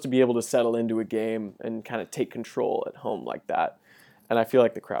supposed to be able to settle into a game and kind of take control at home like that. And I feel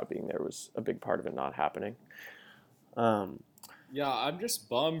like the crowd being there was a big part of it not happening. Yeah, I'm just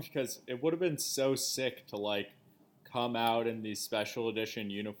bummed because it would have been so sick to come out in these special edition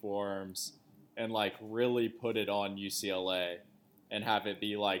uniforms and really put it on UCLA and have it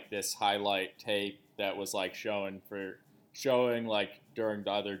be this highlight tape that was showing during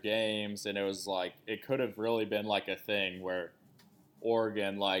the other games, and it was it could have really been a thing where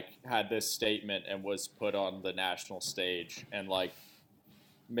Oregon had this statement and was put on the national stage and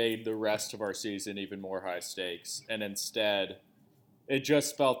made the rest of our season even more high stakes. And instead it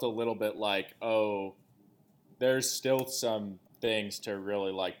just felt a little bit oh, there's still some things to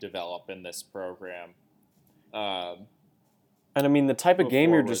really develop in this program. And I mean, the type of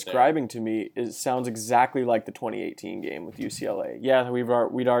game you're Before we're describing to me sounds exactly like the 2018 game with UCLA. Yeah,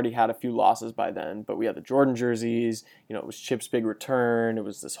 we'd already had a few losses by then, but we had the Jordan jerseys. It was Chip's big return. It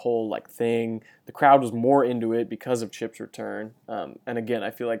was this whole thing. The crowd was more into it because of Chip's return. And again,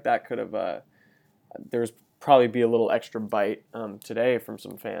 I feel like that could have there's probably be a little extra bite today from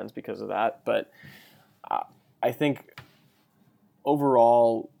some fans because of that. But I think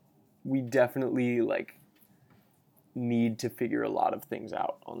overall, we definitely need to figure a lot of things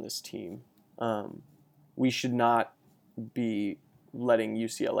out on this team. We should not be letting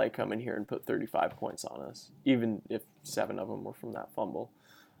UCLA come in here and put 35 points on us, even if 7 of them were from that fumble.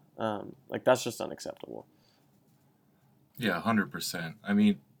 That's just unacceptable. yeah, 100%. I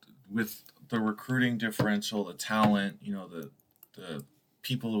mean, with the recruiting differential, the talent, the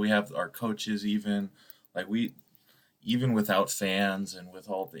people that we have, our coaches, even even without fans and with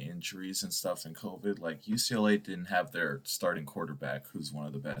all the injuries and stuff in COVID, UCLA didn't have their starting quarterback, who's one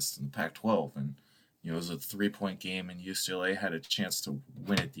of the best in the Pac-12, and it was a 3-point game, and UCLA had a chance to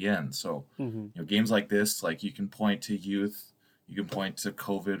win at the end. So games like this, you can point to youth, you can point to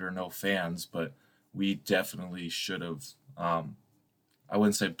COVID or no fans, but we definitely should have. I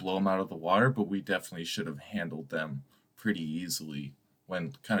wouldn't say blow them out of the water, but we definitely should have handled them pretty easily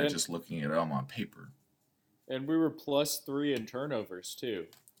when kind of just looking at them on paper. And we were +3 in turnovers too.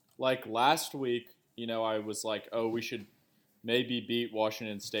 Last week, I was oh, we should maybe beat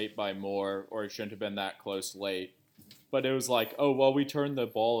Washington State by more, or it shouldn't have been that close late. But it was oh, well, we turned the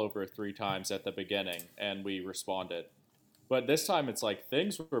ball over 3 times at the beginning and we responded. But this time it's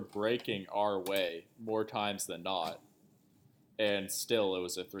things were breaking our way more times than not. And still it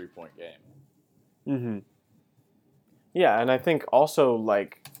was a 3-point game. Mm-hmm. Yeah, and I think also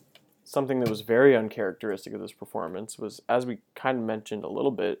something that was very uncharacteristic of this performance was, as we kind of mentioned a little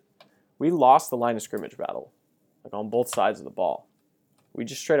bit, we lost the line of scrimmage battle, on both sides of the ball. We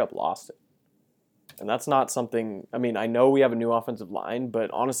just straight up lost it. And that's not something. I mean, I know we have a new offensive line,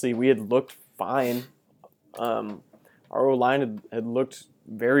 but honestly, we had looked fine. Our O line had looked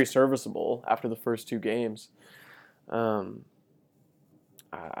very serviceable after the first 2 games. Um,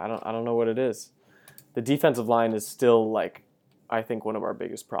 I don't know what it is. The defensive line is still like, I think, one of our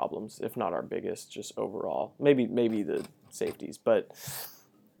biggest problems, if not our biggest, just overall. Maybe the safeties, but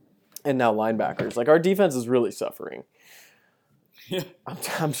and now linebackers. Like, our defense is really suffering. Yeah.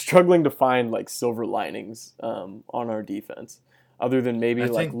 I'm struggling to find like silver linings on our defense, other than maybe I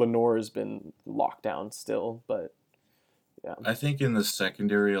like think Lenore has been locked down still, but yeah. I think in the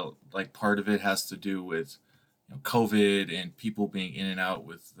secondary, like part of it has to do with COVID and people being in and out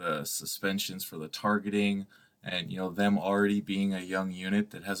with the suspensions for the targeting, and them already being a young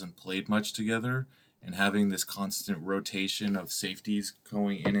unit that hasn't played much together, and having this constant rotation of safeties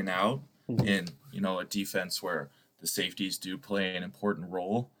going in and out, Mhm. in a defense where the safeties do play an important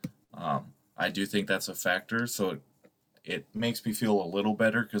role. I do think that's a factor. So it makes me feel a little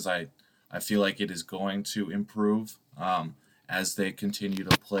better because I feel like it is going to improve as they continue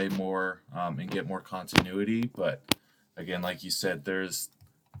to play more and get more continuity. But again, like you said, there's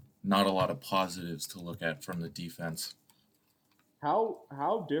not a lot of positives to look at from the defense.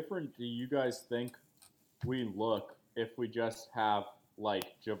 How different do you guys think we look if we just have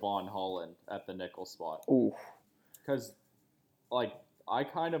like Javon Holland at the nickel spot? Ooh, Because like I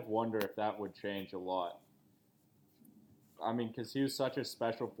kind of wonder if that would change a lot. I mean, because he was such a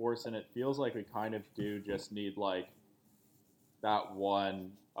special force, and it feels like we kind of do just need like that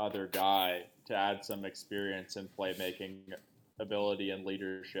one other guy to add some experience and playmaking ability and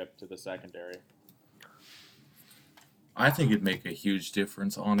leadership to the secondary. I think it'd make a huge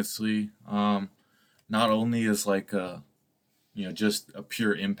difference, honestly. Not only as like a just a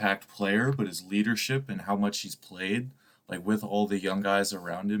pure impact player, but his leadership and how much he's played, like with all the young guys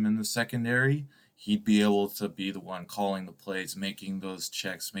around him in the secondary, he'd be able to be the one calling the plays, making those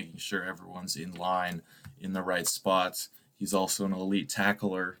checks, making sure everyone's in line in the right spots. He's also an elite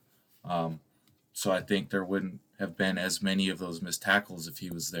tackler. Um, so I think there wouldn't have been as many of those missed tackles if he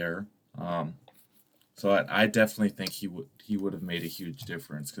was there. Um, so I definitely think he would have made a huge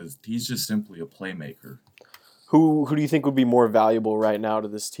difference because he's just simply a playmaker. who do you think would be more valuable right now to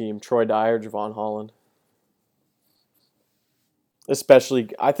this team, Troy Dye or Javon Holland? Especially,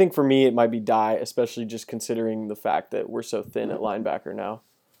 I think for me it might be Dye, especially just considering the fact that we're so thin at linebacker now.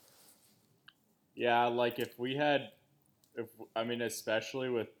 Yeah, like if we had, if I mean, especially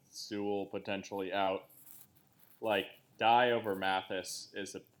with Sewell potentially out, like Dye over Mathis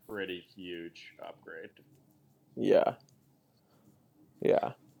is a pretty huge upgrade. Yeah,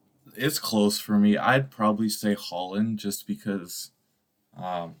 yeah, It's close for me. I'd probably say Holland just because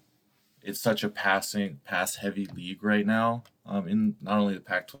um, it's such a pass heavy league right now in not only the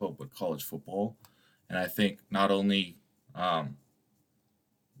Pac-12 but college football. And I think not only um,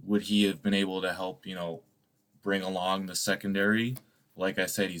 would he have been able to help bring along the secondary. Like I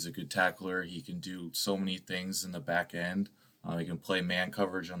said, he's a good tackler. He can do so many things in the back end. He can play man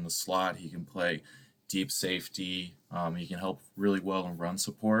coverage on the slot. He can play deep safety. He can help really well in run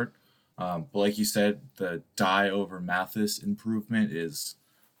support. But like you said, the Dye over Mathis improvement is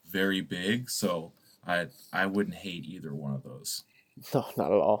very big. So I wouldn't hate either one of those. no, not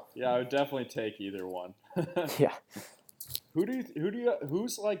at all. Yeah, I would definitely take either one. Yeah,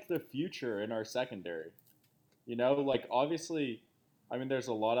 Who's like the future in our secondary? You know, like obviously, I mean, there's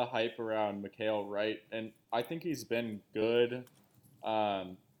a lot of hype around Mikhail Wright, and I think he's been good.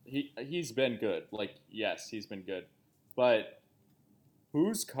 He's been good. Like yes, he's been good, but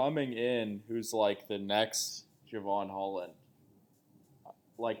who's coming in? Who's like the next Javon Holland?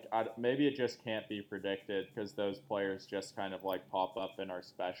 Like maybe it just can't be predicted because those players just kind of like pop up in our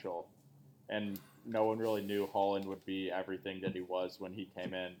special, and no one really knew Holland would be everything that he was when he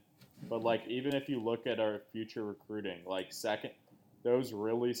came in. But like even if you look at our future recruiting, like second those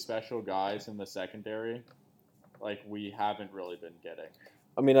really special guys in the secondary, like we haven't really been getting.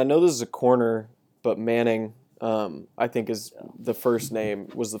 I mean, I know this is a corner, but Manning, I think is Yeah. the first name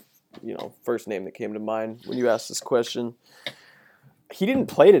was the first name that came to mind when you asked this question. He didn't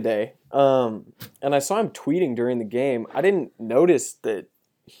play today, and I saw him tweeting during the game. I didn't notice that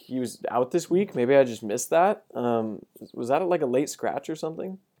he was out this week. Maybe I just missed that. Was that like a late scratch or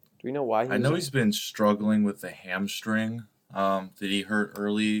something? Do we know why he I was know out? he's been struggling with the hamstring that he hurt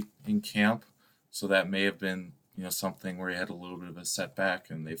early in camp, so that may have been something where he had a little bit of a setback,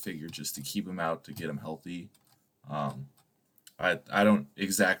 and they figured just to keep him out to get him healthy. Um, I don't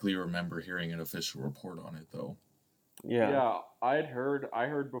exactly remember hearing an official report on it though. Yeah. Yeah, I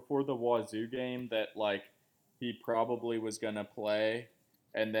heard before the Wazoo game that like he probably was gonna play,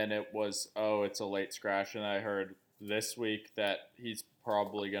 and then it was, oh, it's a late scratch, and I heard this week that he's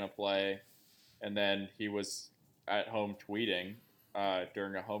probably gonna play, and then he was at home tweeting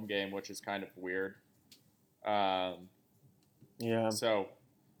during a home game, which is kind of weird. Um, Yeah. so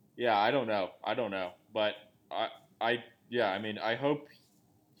yeah, I don't know. But yeah, I mean, I hope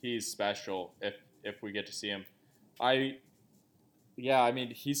he's special if we get to see him. I Yeah, I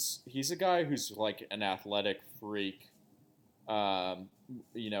mean, he's a guy who's like an athletic freak. Um,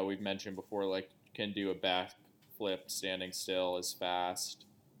 we've mentioned before, like can do a backflip standing still, is fast.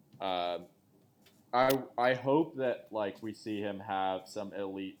 Um, I hope that like we see him have some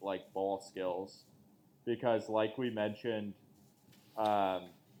elite like ball skills, because like we mentioned, um,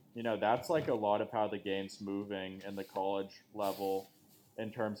 that's like a lot of how the game's moving in the college level,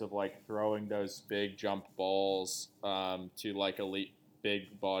 in terms of like throwing those big jump balls to like elite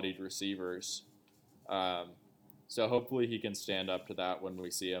big bodied receivers. Um, so hopefully he can stand up to that when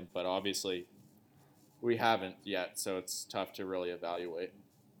we see him. But obviously we haven't yet, so it's tough to really evaluate.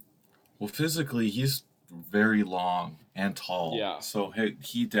 Well, physically, he's very long and tall, Yeah. so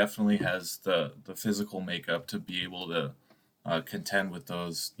he definitely has the physical makeup to be able to contend with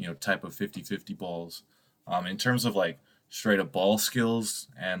those type of 50-50 balls. In terms of like straight up ball skills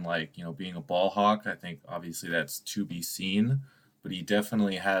and like being a ball hawk, I think obviously that's to be seen. But he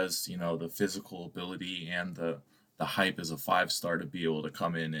definitely has the physical ability and the hype as a 5 star to be able to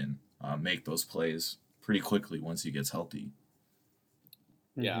come in and make those plays pretty quickly once he gets healthy.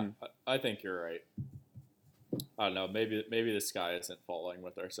 Yeah, Hmm. I think you're right. I don't know. Maybe the sky isn't falling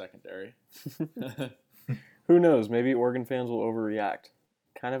with our secondary. Who knows? Maybe Oregon fans will overreact.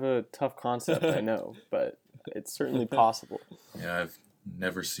 Kind of a tough concept, I know, but it's certainly possible. Yeah, I've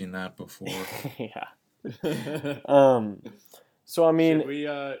never seen that before. Yeah. Um. So I mean, Should we?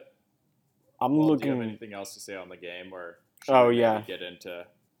 I'm Well, do you have looking. anything else to say on the game, or should Oh we maybe yeah. get into?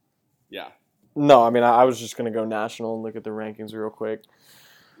 Yeah, No, I mean I was just gonna go national and look at the rankings real quick.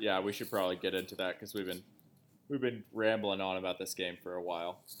 yeah, we should probably get into that because we've been rambling on about this game for a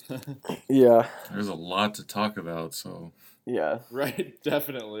while. Yeah. There's a lot to talk about, so Yeah. Right,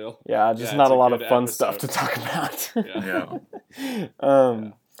 definitely. Yeah. Just Yeah, not it's a a lot good of fun stuff to episode. talk about. Yeah, yeah.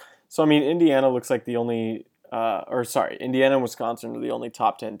 yeah, So I mean, Indiana looks like the only, or sorry, Indiana and Wisconsin are the only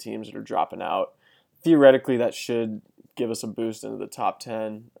top 10 teams that are dropping out. Theoretically, that should give us a boost into the top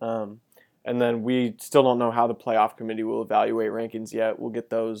 10. And then we still don't know how the playoff committee will evaluate rankings yet. We'll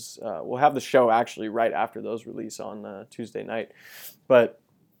get those. We'll have the show actually right after those release on Tuesday night. But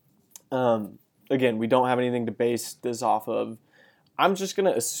again, we don't have anything to base this off of. I'm just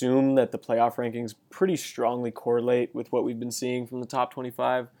going to assume that the playoff rankings pretty strongly correlate with what we've been seeing from the top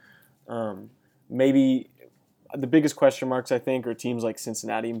 25. Maybe the biggest question marks, I think, are teams like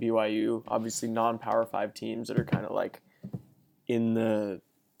Cincinnati and BYU, obviously non-Power 5 teams that are kind of like in the,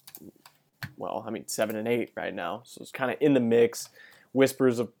 well, I mean, 7 and 8 right now. So it's kind of in the mix,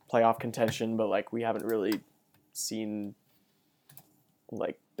 whispers of playoff contention, but like we haven't really seen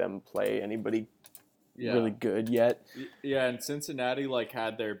like them play anybody yeah. really good yet. Yeah, and Cincinnati like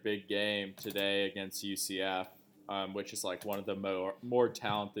had their big game today against UCF, which is like one of the more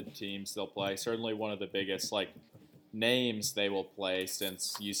talented teams they'll play. Certainly one of the biggest like names they will play,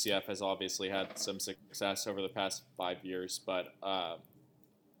 since UCF has obviously had some success over the past 5 years. But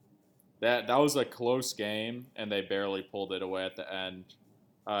that was a close game, and they barely pulled it away at the end.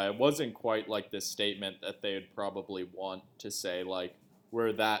 It wasn't quite like the statement that they would probably want to say, like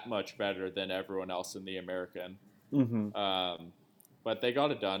we're that much better than everyone else in the American. Mm-hmm. But they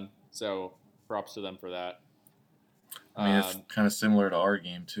got it done, so props to them for that. I mean, it's Um, kind of similar to our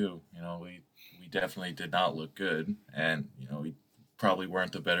game too. We definitely did not look good, and we probably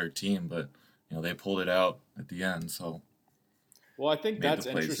weren't the better team, but they pulled it out at the end, so well, I think made the that's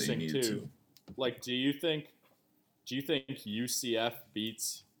plays that you interesting needed too. to. Like, do you think UCF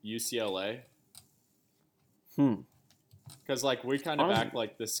beats UCLA? Hmm. Because like we kind of Honestly, act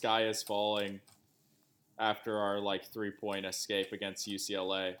like the sky is falling after our like 3-point escape against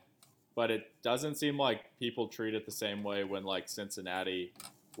UCLA, but it doesn't seem like people treat it the same way when like Cincinnati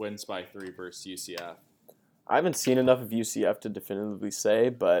wins by 3 versus UCF. I haven't seen enough of UCF to definitively say,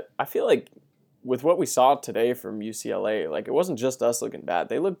 but I feel like with what we saw today from UCLA, like it wasn't just us looking bad.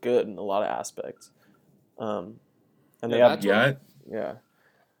 They look good in a lot of aspects. Um, and Yeah, they have, that's what. Yeah, yeah.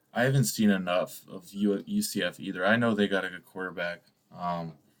 I haven't seen enough of UCF either. I know they got a good quarterback,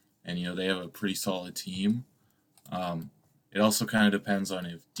 and they have a pretty solid team. Um, it also kind of depends on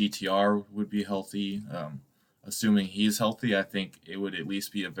if DTR would be healthy. Assuming he's healthy, I think it would at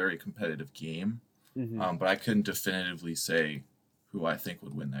least be a very competitive game. Mm-hmm. But I couldn't definitively say who I think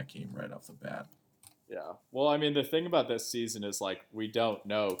would win that game right off the bat. Yeah. Well, I mean, the thing about this season is like we don't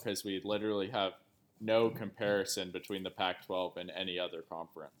know because we literally have no comparison between the Pac-12 and any other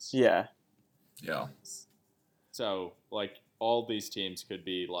conference. Yeah. Yeah. So, like, all these teams could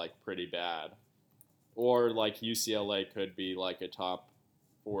be like pretty bad, or like UCLA could be like a top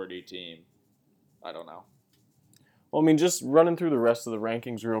 40 team. I don't know. Well, I mean, just running through the rest of the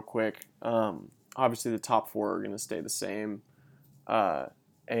rankings real quick. Obviously, the top four are going to stay the same.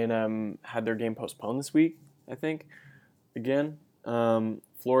 A&M had their game postponed this week, I think, again.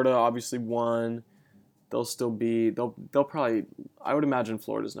 Florida obviously won. They'll probably, I would imagine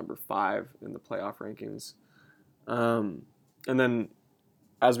Florida's number 5 in the playoff rankings. And then,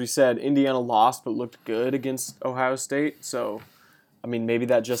 as we said, Indiana lost but looked good against Ohio State. So, I mean, maybe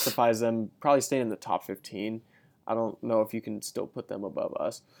that justifies them probably staying in the top 15. I don't know if you can still put them above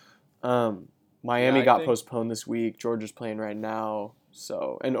us. Miami Yeah, I got think postponed this week. Georgia's playing right now.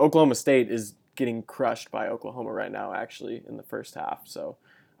 So, and Oklahoma State is getting crushed by Oklahoma right now, actually, in the first half. So,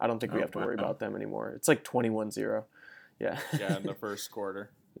 I don't think we Oh, have to worry wow. about them anymore. It's like 21-0. Yeah. yeah, in the first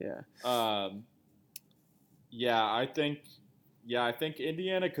quarter. Yeah. Um, yeah, I think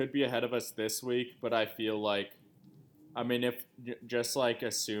Indiana could be ahead of us this week, but I feel like, I mean, if just like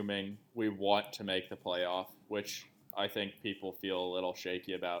assuming we want to make the playoff, which I think people feel a little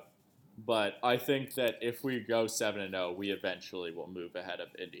shaky about, but I think that if we go 7-0, we eventually will move ahead of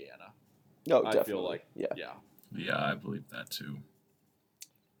Indiana. Oh, I feel definitely. like, Yeah. yeah. Yeah, I believe that too.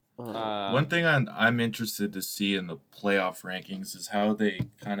 Uh, One thing I'm interested to see in the playoff rankings is how they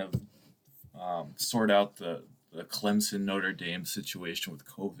kind of sort out the Clemson Notre Dame situation with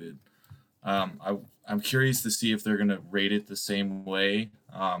COVID. I'm curious to see if they're going to rate it the same way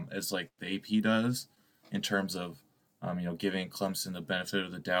as like the AP does in terms of giving Clemson the benefit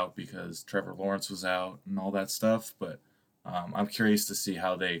of the doubt because Trevor Lawrence was out and all that stuff. But I'm curious to see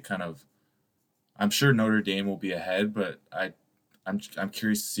how they kind of. I'm sure Notre Dame will be ahead, but I'm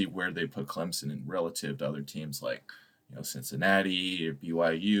curious to see where they put Clemson in relative to other teams like Cincinnati or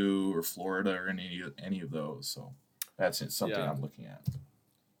BYU or Florida or any of those. So that's something Yeah. I'm looking at.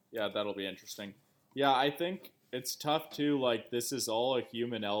 Yeah, that'll be interesting. Yeah, I think it's tough too. Like, this is all a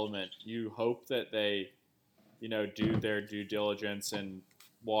human element. You hope that they, do their due diligence and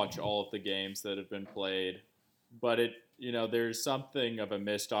watch all of the games that have been played. But there's something of a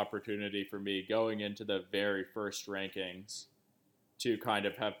missed opportunity for me going into the very first rankings to kind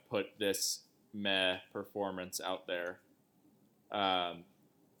of have put this meh performance out there. Um,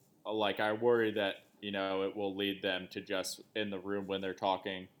 like, I worry that, it will lead them to just in the room when they're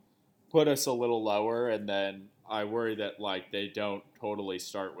talking put us a little lower, and then I worry that like they don't totally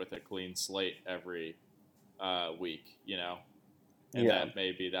start with a clean slate every week, and yeah. that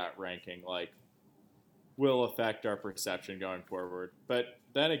maybe that ranking like will affect our perception going forward. But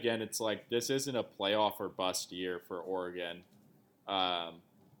then again, it's like this isn't a playoff or bust year for Oregon. Um,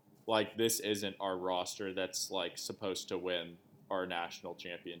 like this isn't our roster that's like supposed to win our national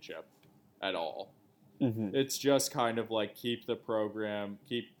championship at all. Hmm. It's just kind of like keep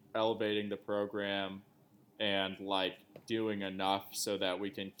elevating the program, and like doing enough so that we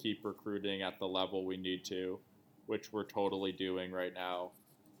can keep recruiting at the level we need to, which we're totally doing right now,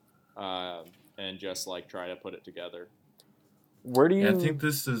 and just like try to put it together. Where do Yeah, I think you?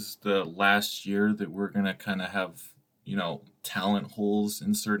 this is the last year that we're gonna kind of have talent holes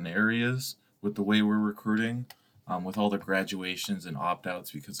in certain areas with the way we're recruiting, with all the graduations and opt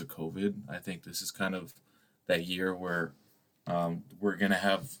outs because of COVID. I think this is kind of that year where we're gonna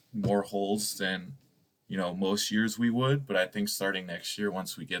have more holes than most years we would. But I think starting next year,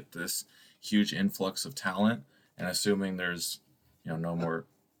 once we get this huge influx of talent, and assuming there's no more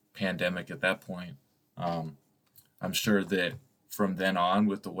pandemic at that point, um, I'm sure that from then on,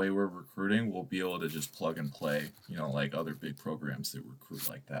 with the way we're recruiting, we'll be able to just plug and play, like other big programs that recruit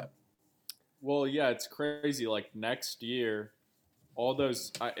like that. Well, yeah, it's crazy. Like next year, all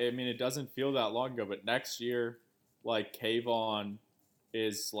those. I mean, it doesn't feel that long ago, but next year, like Kayvon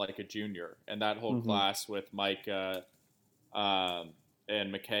is like a junior, and that whole Hmm. class with Micah,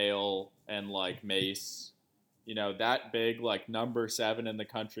 and Mikhail and like Mace, that big like number 7 in the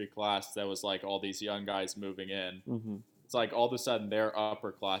country class that was like all these young guys moving in. Hmm. It's like all of a sudden they're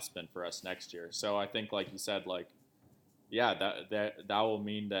upperclassmen for us next year. So I think like you said, like yeah, that will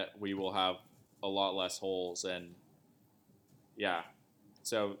mean that we will have a lot less holes, and yeah.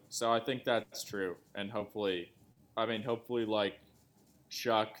 So I think that's true, and hopefully like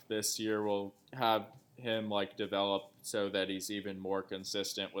Chuck this year will have him like develop so that he's even more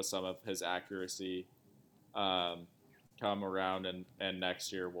consistent with some of his accuracy, um, come around, and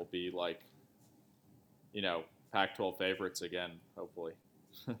next year will be like you know Pac-12 favorites again, hopefully.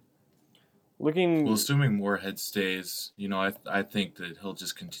 Well, looking, assuming Moorhead stays, I think that he'll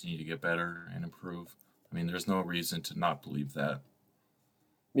just continue to get better and improve. I mean, there's no reason to not believe that.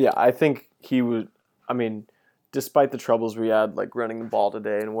 yeah, I think he would. I mean, despite the troubles we had, like running the ball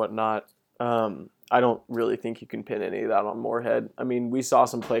today and whatnot, I don't really think you can pin any of that on Moorhead. I mean, we saw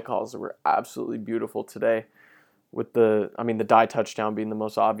some play calls that were absolutely beautiful today. With the die touchdown being the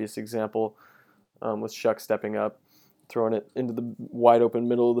most obvious example, with Shuck stepping up, throwing it into the wide open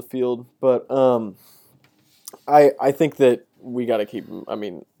middle of the field. But I think that we got to keep him. I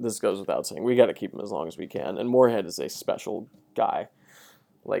mean, this goes without saying. We got to keep him as long as we can. And Moorhead is a special guy.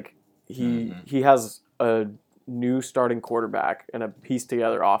 Like Hmm. he has a new starting quarterback and a pieced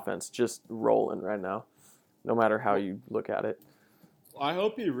together offense just rolling right now. No matter how you look at it. I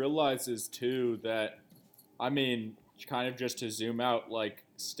hope he realizes too that, I mean, kind of just to zoom out, like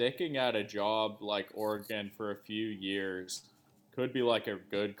sticking at a job like Oregon for a few years could be like a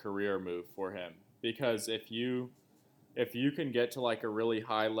good career move for him, because if you can get to like a really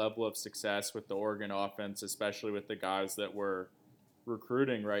high level of success with the Oregon offense, especially with the guys that we're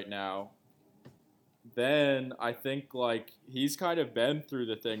recruiting right now, then I think like he's kind of been through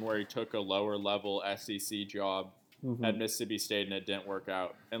the thing where he took a lower level SEC job Mm-hmm. at Mississippi State and it didn't work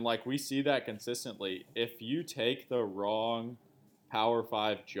out. And like we see that consistently. If you take the wrong Power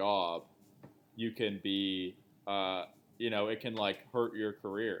 5 job, you can be it can like hurt your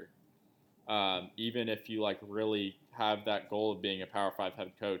career. Even if you like really have that goal of being a Power 5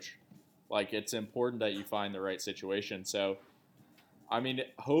 head coach, like it's important that you find the right situation. So I mean,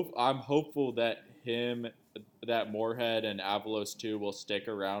 I'm hopeful that Moorhead and Avalos too will stick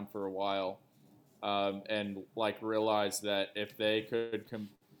around for a while, and like realize that if they could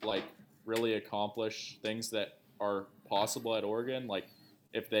like really accomplish things that are possible at Oregon, like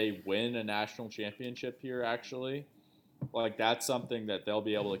if they win a national championship here, actually, like that's something that they'll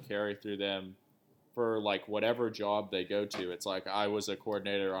be able to carry through them for like whatever job they go to. It's like I was a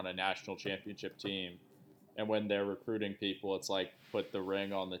coordinator on a national championship team, and when they're recruiting people, it's like put the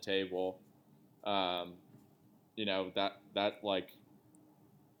ring on the table. Um, that like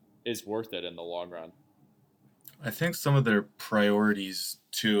is worth it in the long run. I think some of their priorities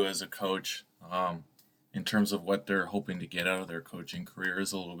too as a coach, in terms of what they're hoping to get out of their coaching career,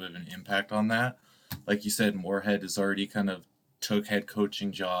 is a little bit of an impact on that. Like you said, Moorhead has already kind of took head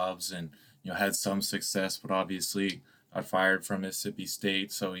coaching jobs and had some success, but obviously got fired from Mississippi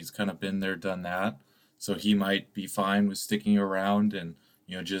State, so he's kind of been there, done that. So he might be fine with sticking around and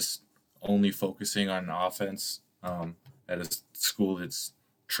just only focusing on offense, at a school that's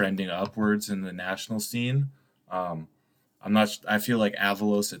trending upwards in the national scene. um, I'm not. I feel like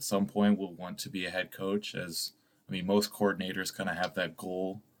Avalos at some point will want to be a head coach, as I mean, most coordinators kind of have that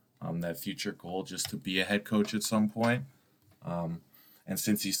goal, that future goal, just to be a head coach at some point. Um, and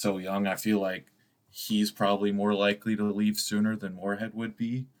since he's so young, I feel like he's probably more likely to leave sooner than Moorhead would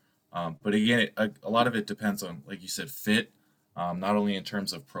be. But again, a lot of it depends on, like you said, fit, not only in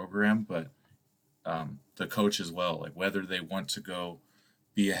terms of program, but the coach as well, like whether they want to go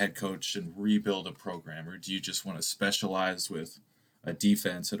be a head coach and rebuild a program, or do you just want to specialize with a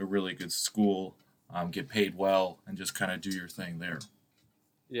defense at a really good school, get paid well, and just kind of do your thing there?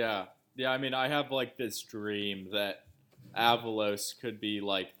 Yeah, yeah. I mean, I have like this dream that Avalos could be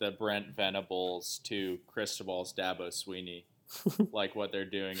like the Brent Venables to Cristobal's Dabo Sweeney, like what they're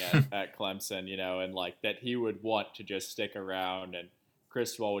doing at Clemson, and like that he would want to just stick around and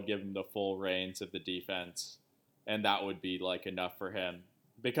Cristobal would give him the full reins of the defense, and that would be like enough for him,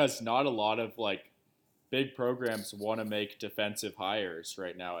 because not a lot of like big programs want to make defensive hires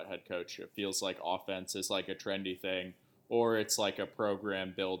right now at head coach. It feels like offense is like a trendy thing, or it's like a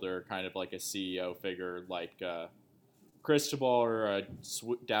program builder, kind of like a CEO figure, like Cristobal or a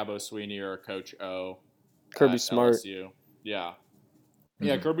Dabo Sweeney or a Coach O Kirby at Smart. LSU. Yeah,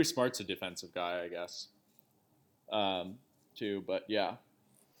 yeah. Mm-hmm. Kirby Smart's a defensive guy, I guess, too. But yeah,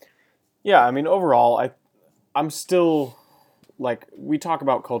 Yeah, I mean overall, I'm still like we talk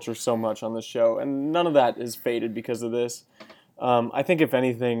about culture so much on this show, and none of that is faded because of this. I think if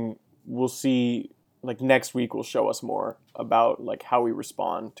anything, we'll see like next week will show us more about like how we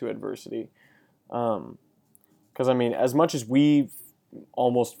respond to adversity. Because I mean, as much as we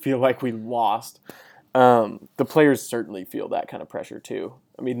almost feel like we lost, the players certainly feel that kind of pressure too.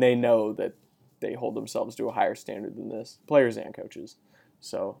 I mean, they know that they hold themselves to a higher standard than this, players and coaches.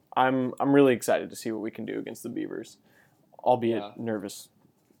 So I'm really excited to see what we can do against the Beavers, yeah, albeit nervous,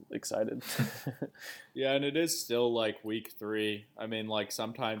 excited. yeah. And it is still like week 3. I mean, like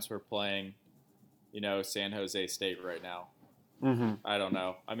sometimes we're playing, San Jose State right now. hmm I don't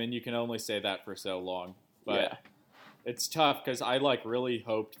know. I mean, you can only say that for so long, but Yeah, it's tough because I like really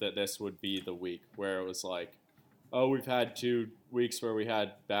hoped that this would be the week where it was like, oh, we've had 2 weeks where we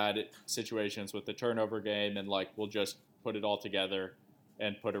had bad situations with the turnover game, and like we'll just put it all together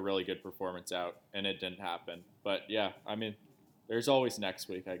and put a really good performance out, and it didn't happen. But yeah, I mean, there's always next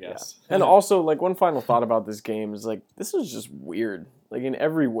week, I guess. And also, like, one final thought about this game is, like, this is just weird. Like, in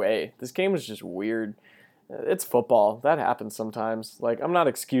every way, this game is just weird. It's football. That happens sometimes. Like, I'm not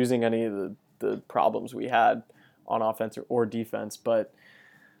excusing any of the problems we had on offense or defense, but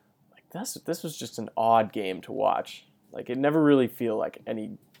like this was just an odd game to watch. Like, it never really feel like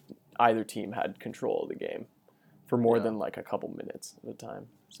either team had control of the game for more than like a couple minutes at a time.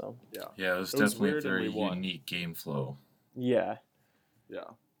 So Yeah, it was It was definitely a weird and very we won. unique game flow. yeah.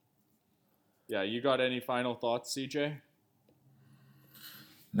 Yeah, you got any final thoughts, CJ?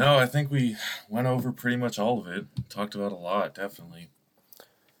 No, I think we went over pretty much all of it. Talked about a lot, definitely.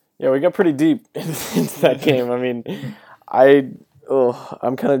 Yeah, we got pretty deep into that game. I mean,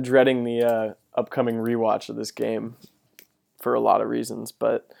 I'm kind of dreading the upcoming rewatch of this game for a lot of reasons,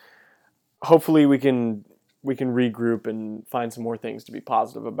 but hopefully we can regroup and find some more things to be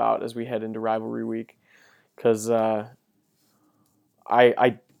positive about as we head into rivalry week. Because I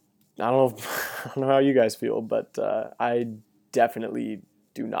don't know I don't know how you guys feel, but I definitely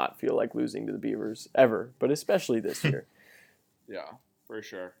do not feel like losing to the Beavers ever, but especially this year. Yeah, for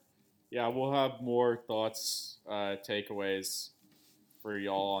sure. Yeah, we'll have more thoughts, takeaways for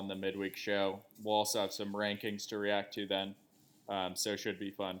y'all on the midweek show. We'll also have some rankings to react to then, so it should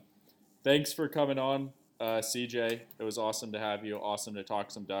be fun. Thanks for coming on, CJ. It was awesome to have you. Awesome to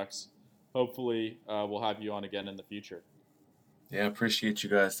talk some Ducks. Hopefully, we'll have you on again in the future. Yeah, appreciate you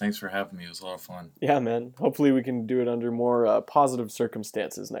guys. Thanks for having me. It was a lot of fun. Yeah, man. Hopefully we can do it under more positive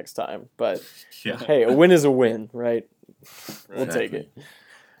circumstances next time. But Yeah. hey, a win is a win, right? We'll Right. take it.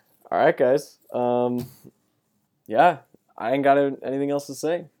 All right, guys. Yeah, I ain't got anything else to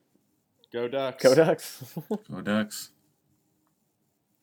say. Go Ducks. Go Ducks. Go Ducks.